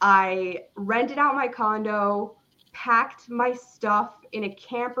 I rented out my condo, packed my stuff in a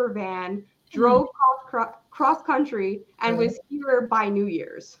camper van, drove cross country, and was here by New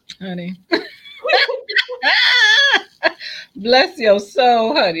Year's. Honey. Bless your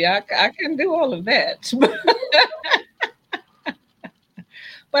soul, honey. I can do all of that.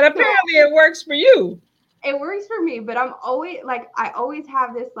 But So apparently it works for you. it works for me, but I'm always like, I always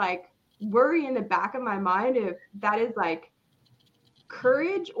have this like worry in the back of my mind if that is like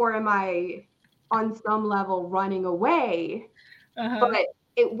courage or am I on some level running away? But Uh-huh.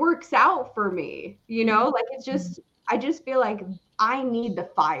 it works out for me, you know? Like it's just I just feel like I need the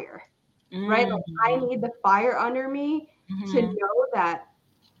fire, right? Like I Mm-hmm. need the fire under me to Mm-hmm. know that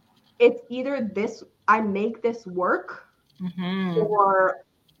it's either this I make this work Mm-hmm. or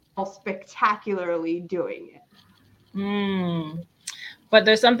I'll spectacularly doing it. Mm. But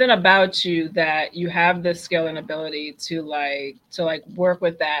there's something about you that you have the skill and ability to like work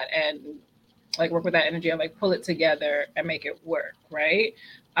with that and like work with that energy and like pull it together and make it work, right?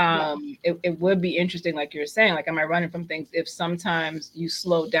 Yeah. It would be interesting, like you're saying, like, am I running from things? If sometimes you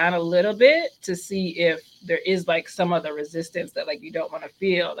slow down a little bit to see if there is like some other resistance that like you don't want to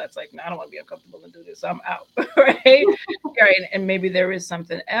feel, that's like, no, I don't want to be uncomfortable and do this, so I'm out, right? Right. And maybe there is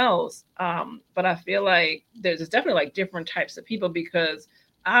something else. But I feel like there's definitely like different types of people because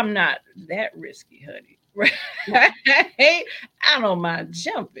I'm not that risky, honey. Yeah. Right? I don't mind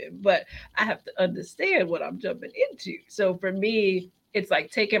jumping, but I have to understand what I'm jumping into. So for me, it's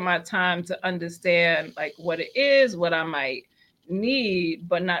like taking my time to understand like what it is, what I might need,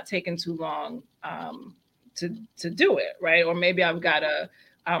 but not taking too long to to do it, right? Or maybe I've got to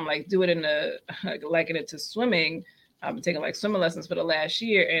like do it in a like liken it to swimming. I've been taking like swimming lessons for the last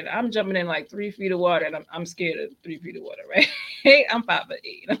year, and I'm jumping in like 3 feet of water, and I'm scared of 3 feet of water, right? I'm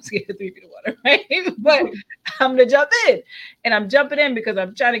 5'8", and I'm scared of 3 feet of water, right? But I'm gonna jump in, and I'm jumping in because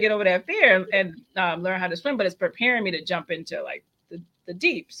I'm trying to get over that fear and learn how to swim. But it's preparing me to jump into like the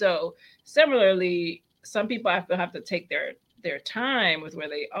deep. So similarly, some people have to take their time with where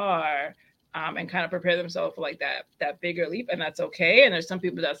they are. And kind of prepare themselves for like that bigger leap, and that's okay. And there's some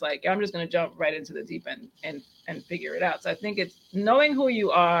people that's like, I'm just gonna jump right into the deep end and figure it out. So I think it's knowing who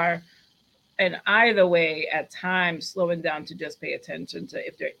you are, and either way, at times slowing down to just pay attention to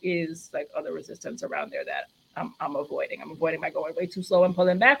if there is like other resistance around there that I'm avoiding. I'm avoiding by going way too slow and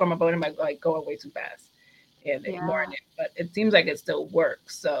pulling back, or I'm avoiding by like going way too fast and ignoring Yeah. it. But it seems like it still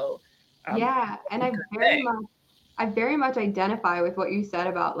works. So Yeah. And that's a good thing. I very much identify with what you said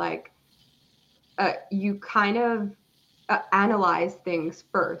about like you kind of analyze things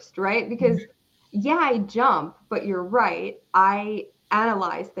first, right? Because yeah, I jump, but you're right. I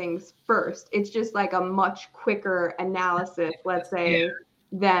analyze things first. It's just like a much quicker analysis, let's Yeah, say,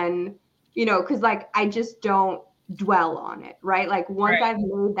 than, because like I just don't dwell on it, right? Like once right. I've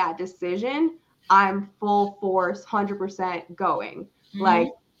made that decision, I'm full force, 100% going. Mm-hmm. Like,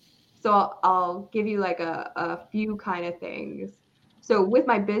 so I'll give you like a few kind of things. So with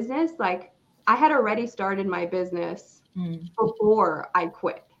my business, like I had already started my business before I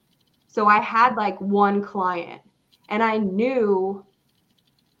quit. So I had like one client and I knew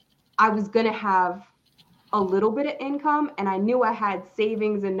I was going to have a little bit of income and I knew I had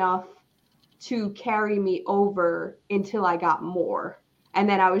savings enough to carry me over until I got more. And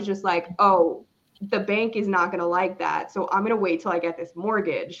then I was just like, oh, the bank is not going to like that. So I'm going to wait till I get this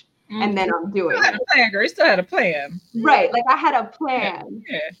mortgage Mm-hmm. and then I'm doing Had it. a plan, girl. You still had a plan. Right. Like I had a Yeah, plan.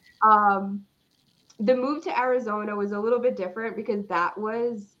 yeah. Um, the move to Arizona was a little bit different because that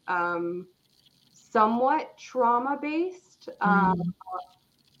was somewhat trauma based. Mm.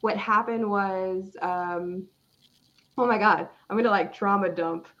 What happened was, oh my God, I'm going to like trauma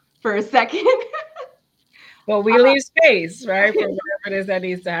dump for a second. Well, we leave space, right, for whatever it is that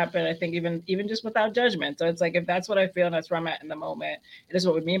needs to happen. I think even just without judgment. So it's like if that's what I feel and that's where I'm at in the moment, it is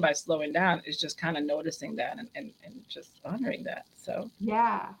what we mean by slowing down is just kind of noticing that and just honoring that. So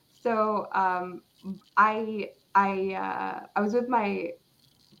Yeah. So I was with my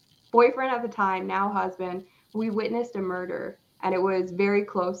boyfriend at the time, now husband. We witnessed a murder, and it was very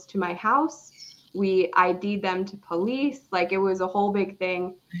close to my house. We ID'd them to police, like it was a whole big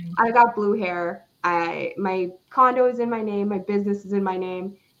thing. I got blue hair. I My condo is in my name, my business is in my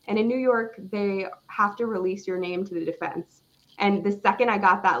name, and in New York they have to release your name to the defense. And the second I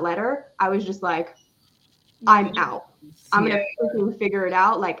got that letter, I was just like, I'm out. I'm yeah. gonna freaking figure it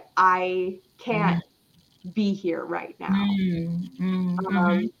out. Like I can't Mhm. be here right now. Mm, mhm.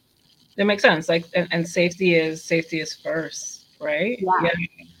 Um, That makes sense. Like and safety is first, right? yeah,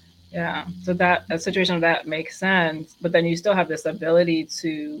 Yeah. Yeah. So that a situation of that makes sense, but then you still have this ability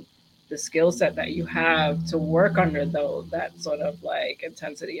to the skill set that you have to work under though that sort of like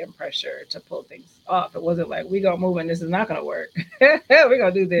intensity and pressure to pull things off. It wasn't like we gonna move and this is not gonna work. We're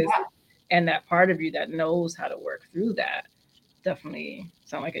gonna do this. yeah, And that part of you that knows how to work through that definitely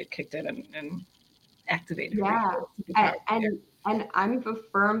sound like it kicked in and activated for you. yeah. And, Superpower there. and and I'm a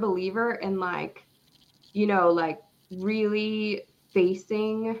firm believer in like, like really.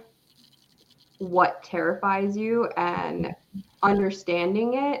 facing what terrifies you and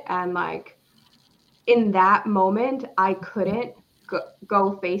understanding it. And like in that moment, I couldn't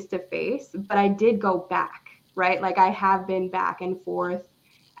go face to face, but I did go back, right? Like I have been back and forth.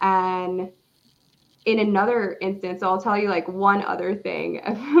 And in another instance, I'll tell you like one other thing.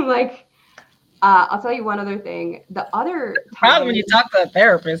 Like, I'll tell you one other thing. The other Probably time, when you talk to a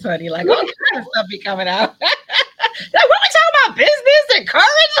therapist, honey, like all kind of stuff be coming out. Like, what we talking about? Business and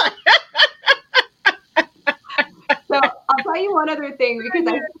courage? so I'll tell you one other thing because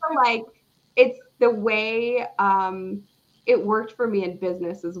I feel like it's the way it worked for me in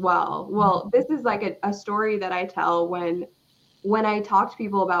business as well. Well, this is like a story that I tell when I talk to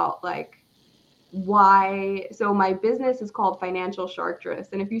people about like why. So my business is called Financial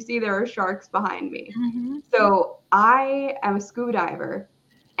Sharktress, and if you see, there are sharks behind me. Mm-hmm. So I am a scuba diver,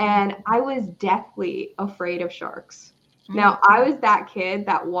 and I was deathly afraid of sharks. Now, I was that kid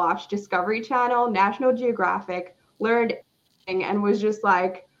that watched Discovery Channel, National Geographic, learned everything, and was just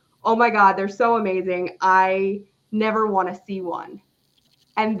like, oh my God, they're so amazing. I never want to see one.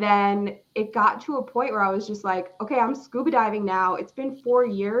 And then it got to a point where I was just like, okay, I'm scuba diving now. It's been 4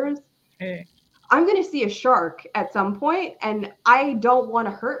 years. Hey. I'm going to see a shark at some point, and I don't want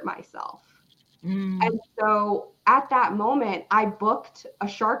to hurt myself. And so at that moment, I booked a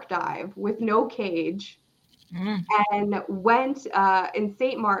shark dive with no cage and went in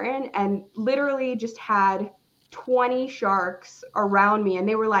St. Martin and literally just had 20 sharks around me, and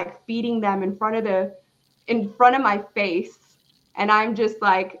they were like feeding them in front of my face, and I'm just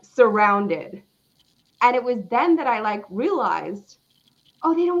like surrounded. And it was then that I like realized,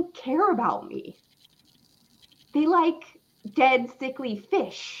 oh, they don't care about me. They like dead, sickly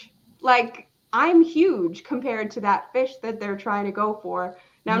fish. Like, I'm huge compared to that fish that they're trying to go for.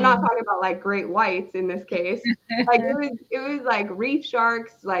 Now, I'm not talking about like great whites in this case. Like, it was like reef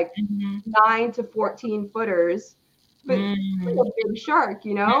sharks, like 9 to 14 footers, but like a big shark,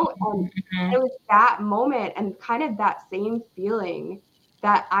 you know? And it was that moment and kind of that same feeling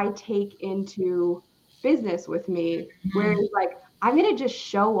that I take into business with me, where it's like, I'm going to just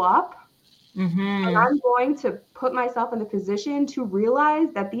show up and I'm going to put myself in the position to realize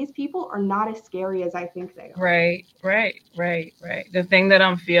that these people are not as scary as I think they are. Right. The thing that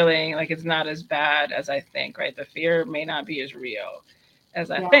I'm feeling, like it's not as bad as I think, right? The fear may not be as real as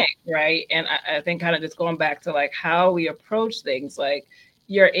I Yeah. think, right? And I think kind of just going back to like how we approach things, like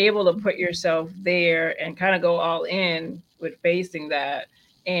you're able to put yourself there and kind of go all in with facing that.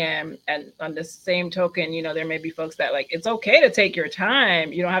 And on the same token, you know, there may be folks that like it's okay to take your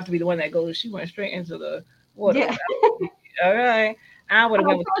time. You don't have to be the one that goes, she went straight into the water. Yeah. All right. I would But have I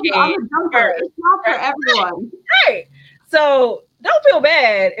went with told the you, I'm cage a jumper. first. It's not for Right. everyone. Right. So don't feel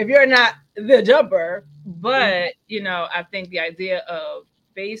bad if you're not the jumper. But, you know, I think the idea of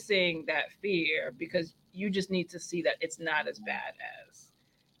facing that fear, because you just need to see that it's not as bad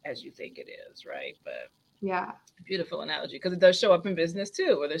as you think it is, right? But Yeah. beautiful analogy, because it does show up in business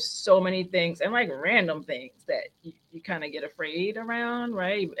too, where there's so many things and like random things that you kind of get afraid around,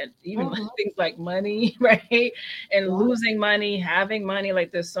 right? And even like things like money, right? And Yeah. losing money, having money,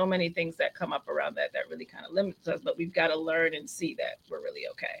 like there's so many things that come up around that really kind of limits us, but we've got to learn and see that we're really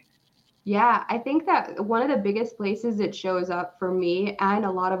okay. Yeah, I think that one of the biggest places it shows up for me and a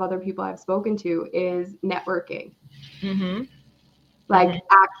lot of other people I've spoken to is networking. Mm-hmm. Like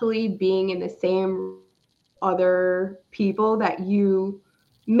actually being in the same other people that you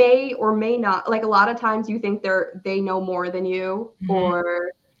may or may not, like a lot of times you think they know more than you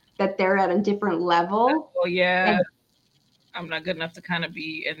or that they're at a different level. Well, yeah, And I'm not good enough to kind of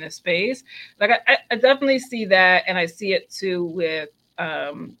be in this space. Like I definitely see that, and I see it too with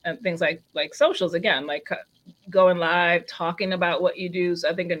and things like socials again, like going live, talking about what you do. So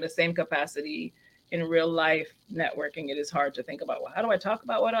I think in the same capacity in real life networking, it is hard to think about, well, how do I talk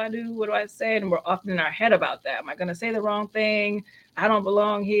about what I do? What do I say? And we're often in our head about that. Am I going to say the wrong thing? I don't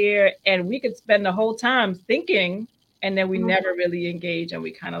belong here. And we could spend the whole time thinking, and then we never really engage, and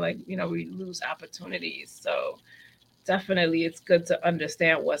we kind of like, you know, we lose opportunities. So definitely it's good to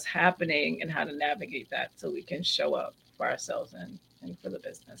understand what's happening and how to navigate that so we can show up for ourselves and for the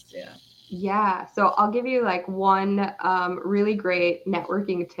business. Yeah. yeah, so I'll give you like one really great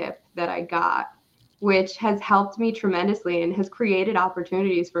networking tip that I got, which has helped me tremendously and has created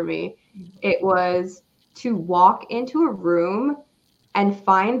opportunities for me. It was to walk into a room and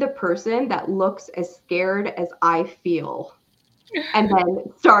find the person that looks as scared as I feel and then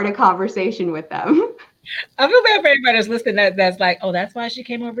start a conversation with them. I feel bad for everybody that's listening that's like, oh, that's why she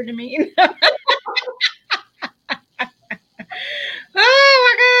came over to me.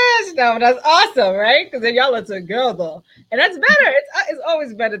 Oh my gosh, So that's awesome, right? Because then y'all are together, and that's better. It's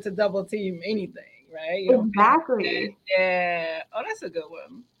always better to double team anything, right? You don't feel bad. Exactly. Yeah. Oh, that's a good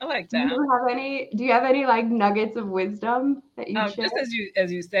one. I like Do that. you have any like nuggets of wisdom that you'd share? Just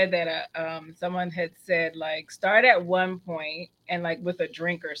as you said that, someone had said like start at one point and like with a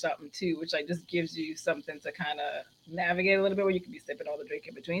drink or something too, which like just gives you something to kind of navigate a little bit where you can be sipping all the drink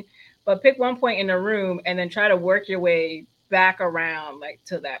in between. But pick one point in the room and then try to work your way back around like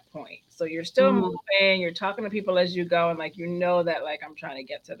to that point. So you're still Mm, moving, you're talking to people as you go, and like you know that like I'm trying to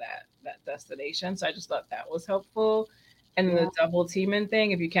get to that destination. So I just thought that was helpful. And then yeah, the double teaming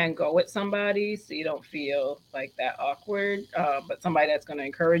thing, if you can go with somebody so you don't feel like that awkward, but somebody that's going to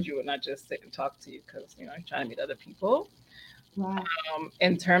encourage you and not just sit and talk to you because, you're trying to meet other people. yeah.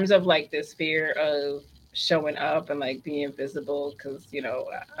 In terms of like this fear of showing up and like being visible, because,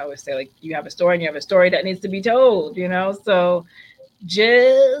 I always say like you have a story and you have a story that needs to be told. So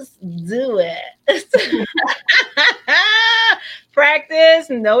just do it. Practice,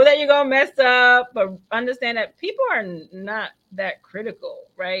 know that you're gonna mess up, but understand that people are not that critical,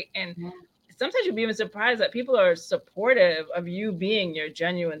 right? And Yeah. sometimes you'll be even surprised that people are supportive of you being your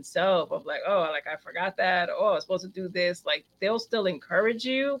genuine self, of like, oh, like I forgot that, or, oh, I was supposed to do this. Like they'll still encourage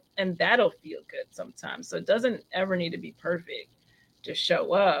you, and that'll feel good sometimes. So it doesn't ever need to be perfect to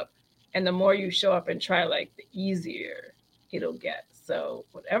show up. And the more you show up and try, like the easier it'll get. So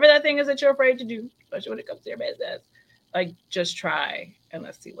whatever that thing is that you're afraid to do, especially when it comes to your business, like just try and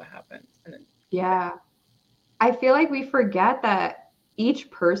let's see what happens. And then Yeah. I feel like we forget that each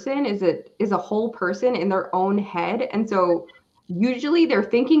person is a whole person in their own head, and so usually they're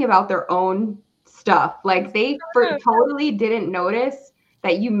thinking about their own stuff. Like they totally didn't notice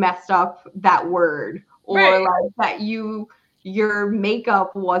that you messed up that word, or right, like that your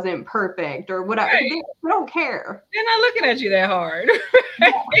makeup wasn't perfect or whatever. right. They don't care. They're not looking at you that hard.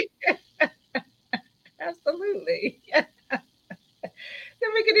 Absolutely. Then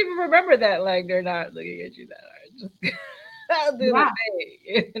we can even remember that, like they're not looking at you that hard. Just I'll do the Yeah.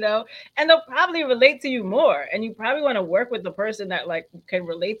 thing. And they'll probably relate to you more. And you probably want to work with the person that like can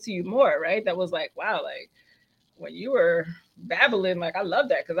relate to you more, right? That was like, wow, like when you were babbling, like I love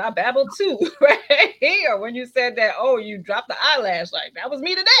that because I babbled too, right? Or when you said that, oh, you dropped the eyelash, like that was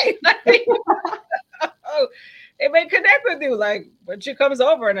me today. Like, oh, it may connect with you. Like when she comes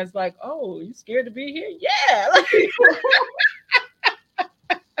over and it's like, oh, you scared to be here? Yeah. Like,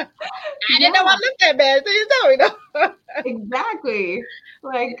 I didn't know I Yeah, looked that bad. So you know. exactly.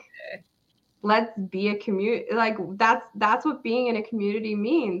 Like let's be a community, like that's what being in a community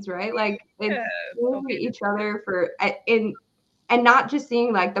means, right? Like Yeah, it's it's seeing okay. each other for in and not just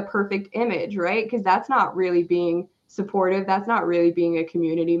seeing like the perfect image, right? Because that's not really being supportive, that's not really being a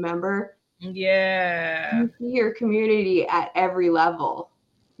community member. Yeah. You see your community at every level,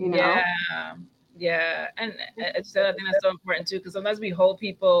 you Yeah. know. Yeah. And so I think that's so important too, because sometimes we hold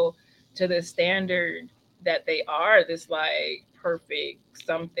people to this standard that they are this like perfect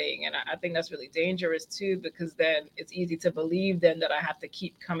something. And I think that's really dangerous too, because then it's easy to believe then that I have to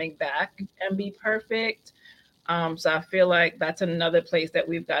keep coming back and be perfect. So I feel like that's another place that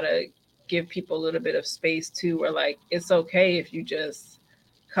we've got to give people a little bit of space to, where like it's okay if you just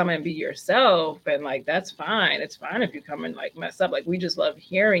come and be yourself, and like that's fine. It's fine if you come and like mess up. Like we just love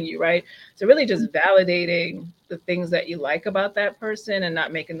hearing you, right? So really just validating the things that you like about that person and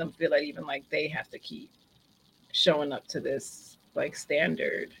not making them feel like even like they have to keep showing up to this like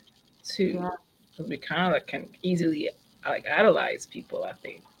standard too, Yeah, because we kind of like can easily like idolize people, I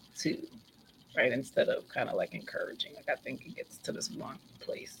think, too, right? Instead of kind of like encouraging. Like I think it gets to this one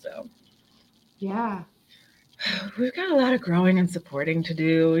place. So yeah, we've got a lot of growing and supporting to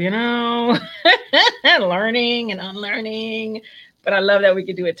do, and learning and unlearning. But I love that we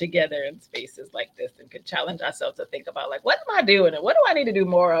could do it together in spaces like this and could challenge ourselves to think about like, what am I doing and what do I need to do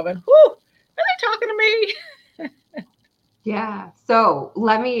more of? And who are they talking to me? yeah. So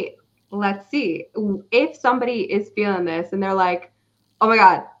let's see if somebody is feeling this and they're like, oh my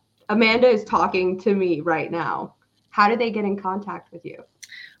god, Amanda is talking to me right now. How do they get in contact with you?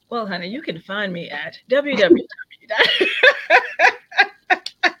 Well, honey, you can find me at www.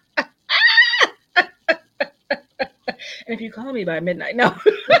 And if you call me by midnight, no.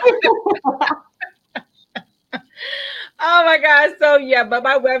 Oh my gosh. So yeah, but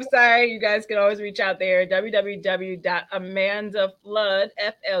my website, you guys can always reach out there,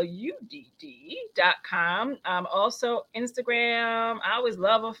 www.amandafludd.com. Also Instagram. I always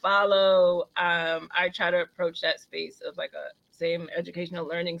love a follow. I try to approach that space of like a same educational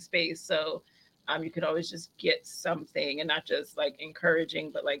learning space. So you can always just get something and not just like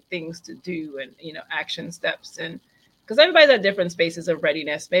encouraging, but like things to do and action steps, and because everybody's at different spaces of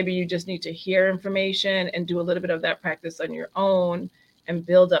readiness. Maybe you just need to hear information and do a little bit of that practice on your own and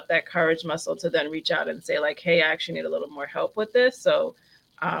build up that courage muscle to then reach out and say like, hey, I actually need a little more help with this. So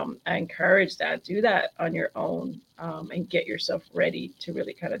I encourage that. Do that on your own, and get yourself ready to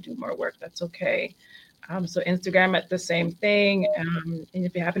really kind of do more work. That's okay. So Instagram at the same thing. And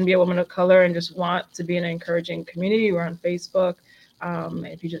if you happen to be a woman of color and just want to be in an encouraging community, we're on Facebook.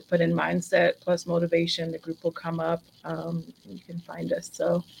 If you just put in mindset plus motivation, the group will come up. And you can find us.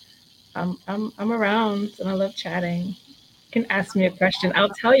 So I'm around and I love chatting. You can ask me a question. I'll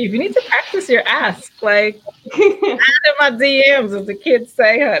tell you. If you need to practice your ask, like in my DMs, as the kids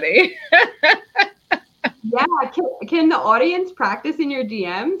say, honey. Yeah, can the audience practice in your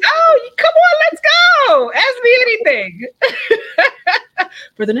DMs? Oh, come on, let's go. Ask me anything.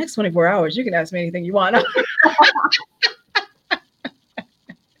 For the next 24 hours, you can ask me anything you want.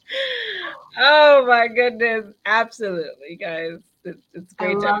 Oh my goodness. Absolutely, guys. It's I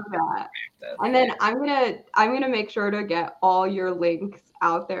great to love that. And then I'm gonna make sure to get all your links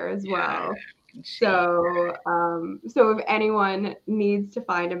out there as well. So so if anyone needs to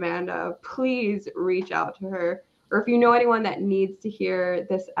find Amanda, please reach out to her. Or if you know anyone that needs to hear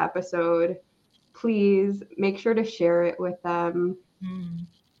this episode, please make sure to share it with them.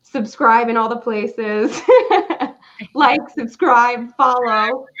 Subscribe in all the places. Like, subscribe,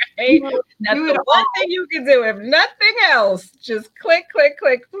 follow. Right? That's the one thing you can do. If nothing else, just click, click,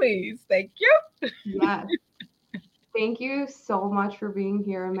 click, please. Thank you. Yes. Thank you so much for being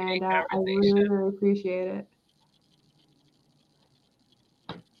here, Amanda. I really, really appreciate it.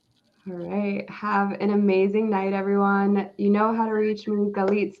 All right. Have an amazing night, everyone. You know how to reach me.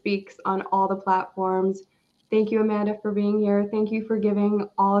 Galit Speaks on all the platforms. Thank you, Amanda, for being here. Thank you for giving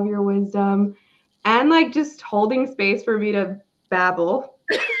all of your wisdom and like just holding space for me to babble.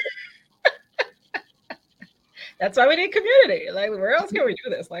 That's why we need community. Like, where else can we do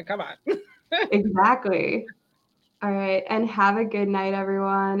this? Like, come on. Exactly. All right. And have a good night,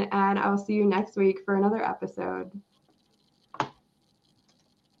 everyone. And I'll see you next week for another episode.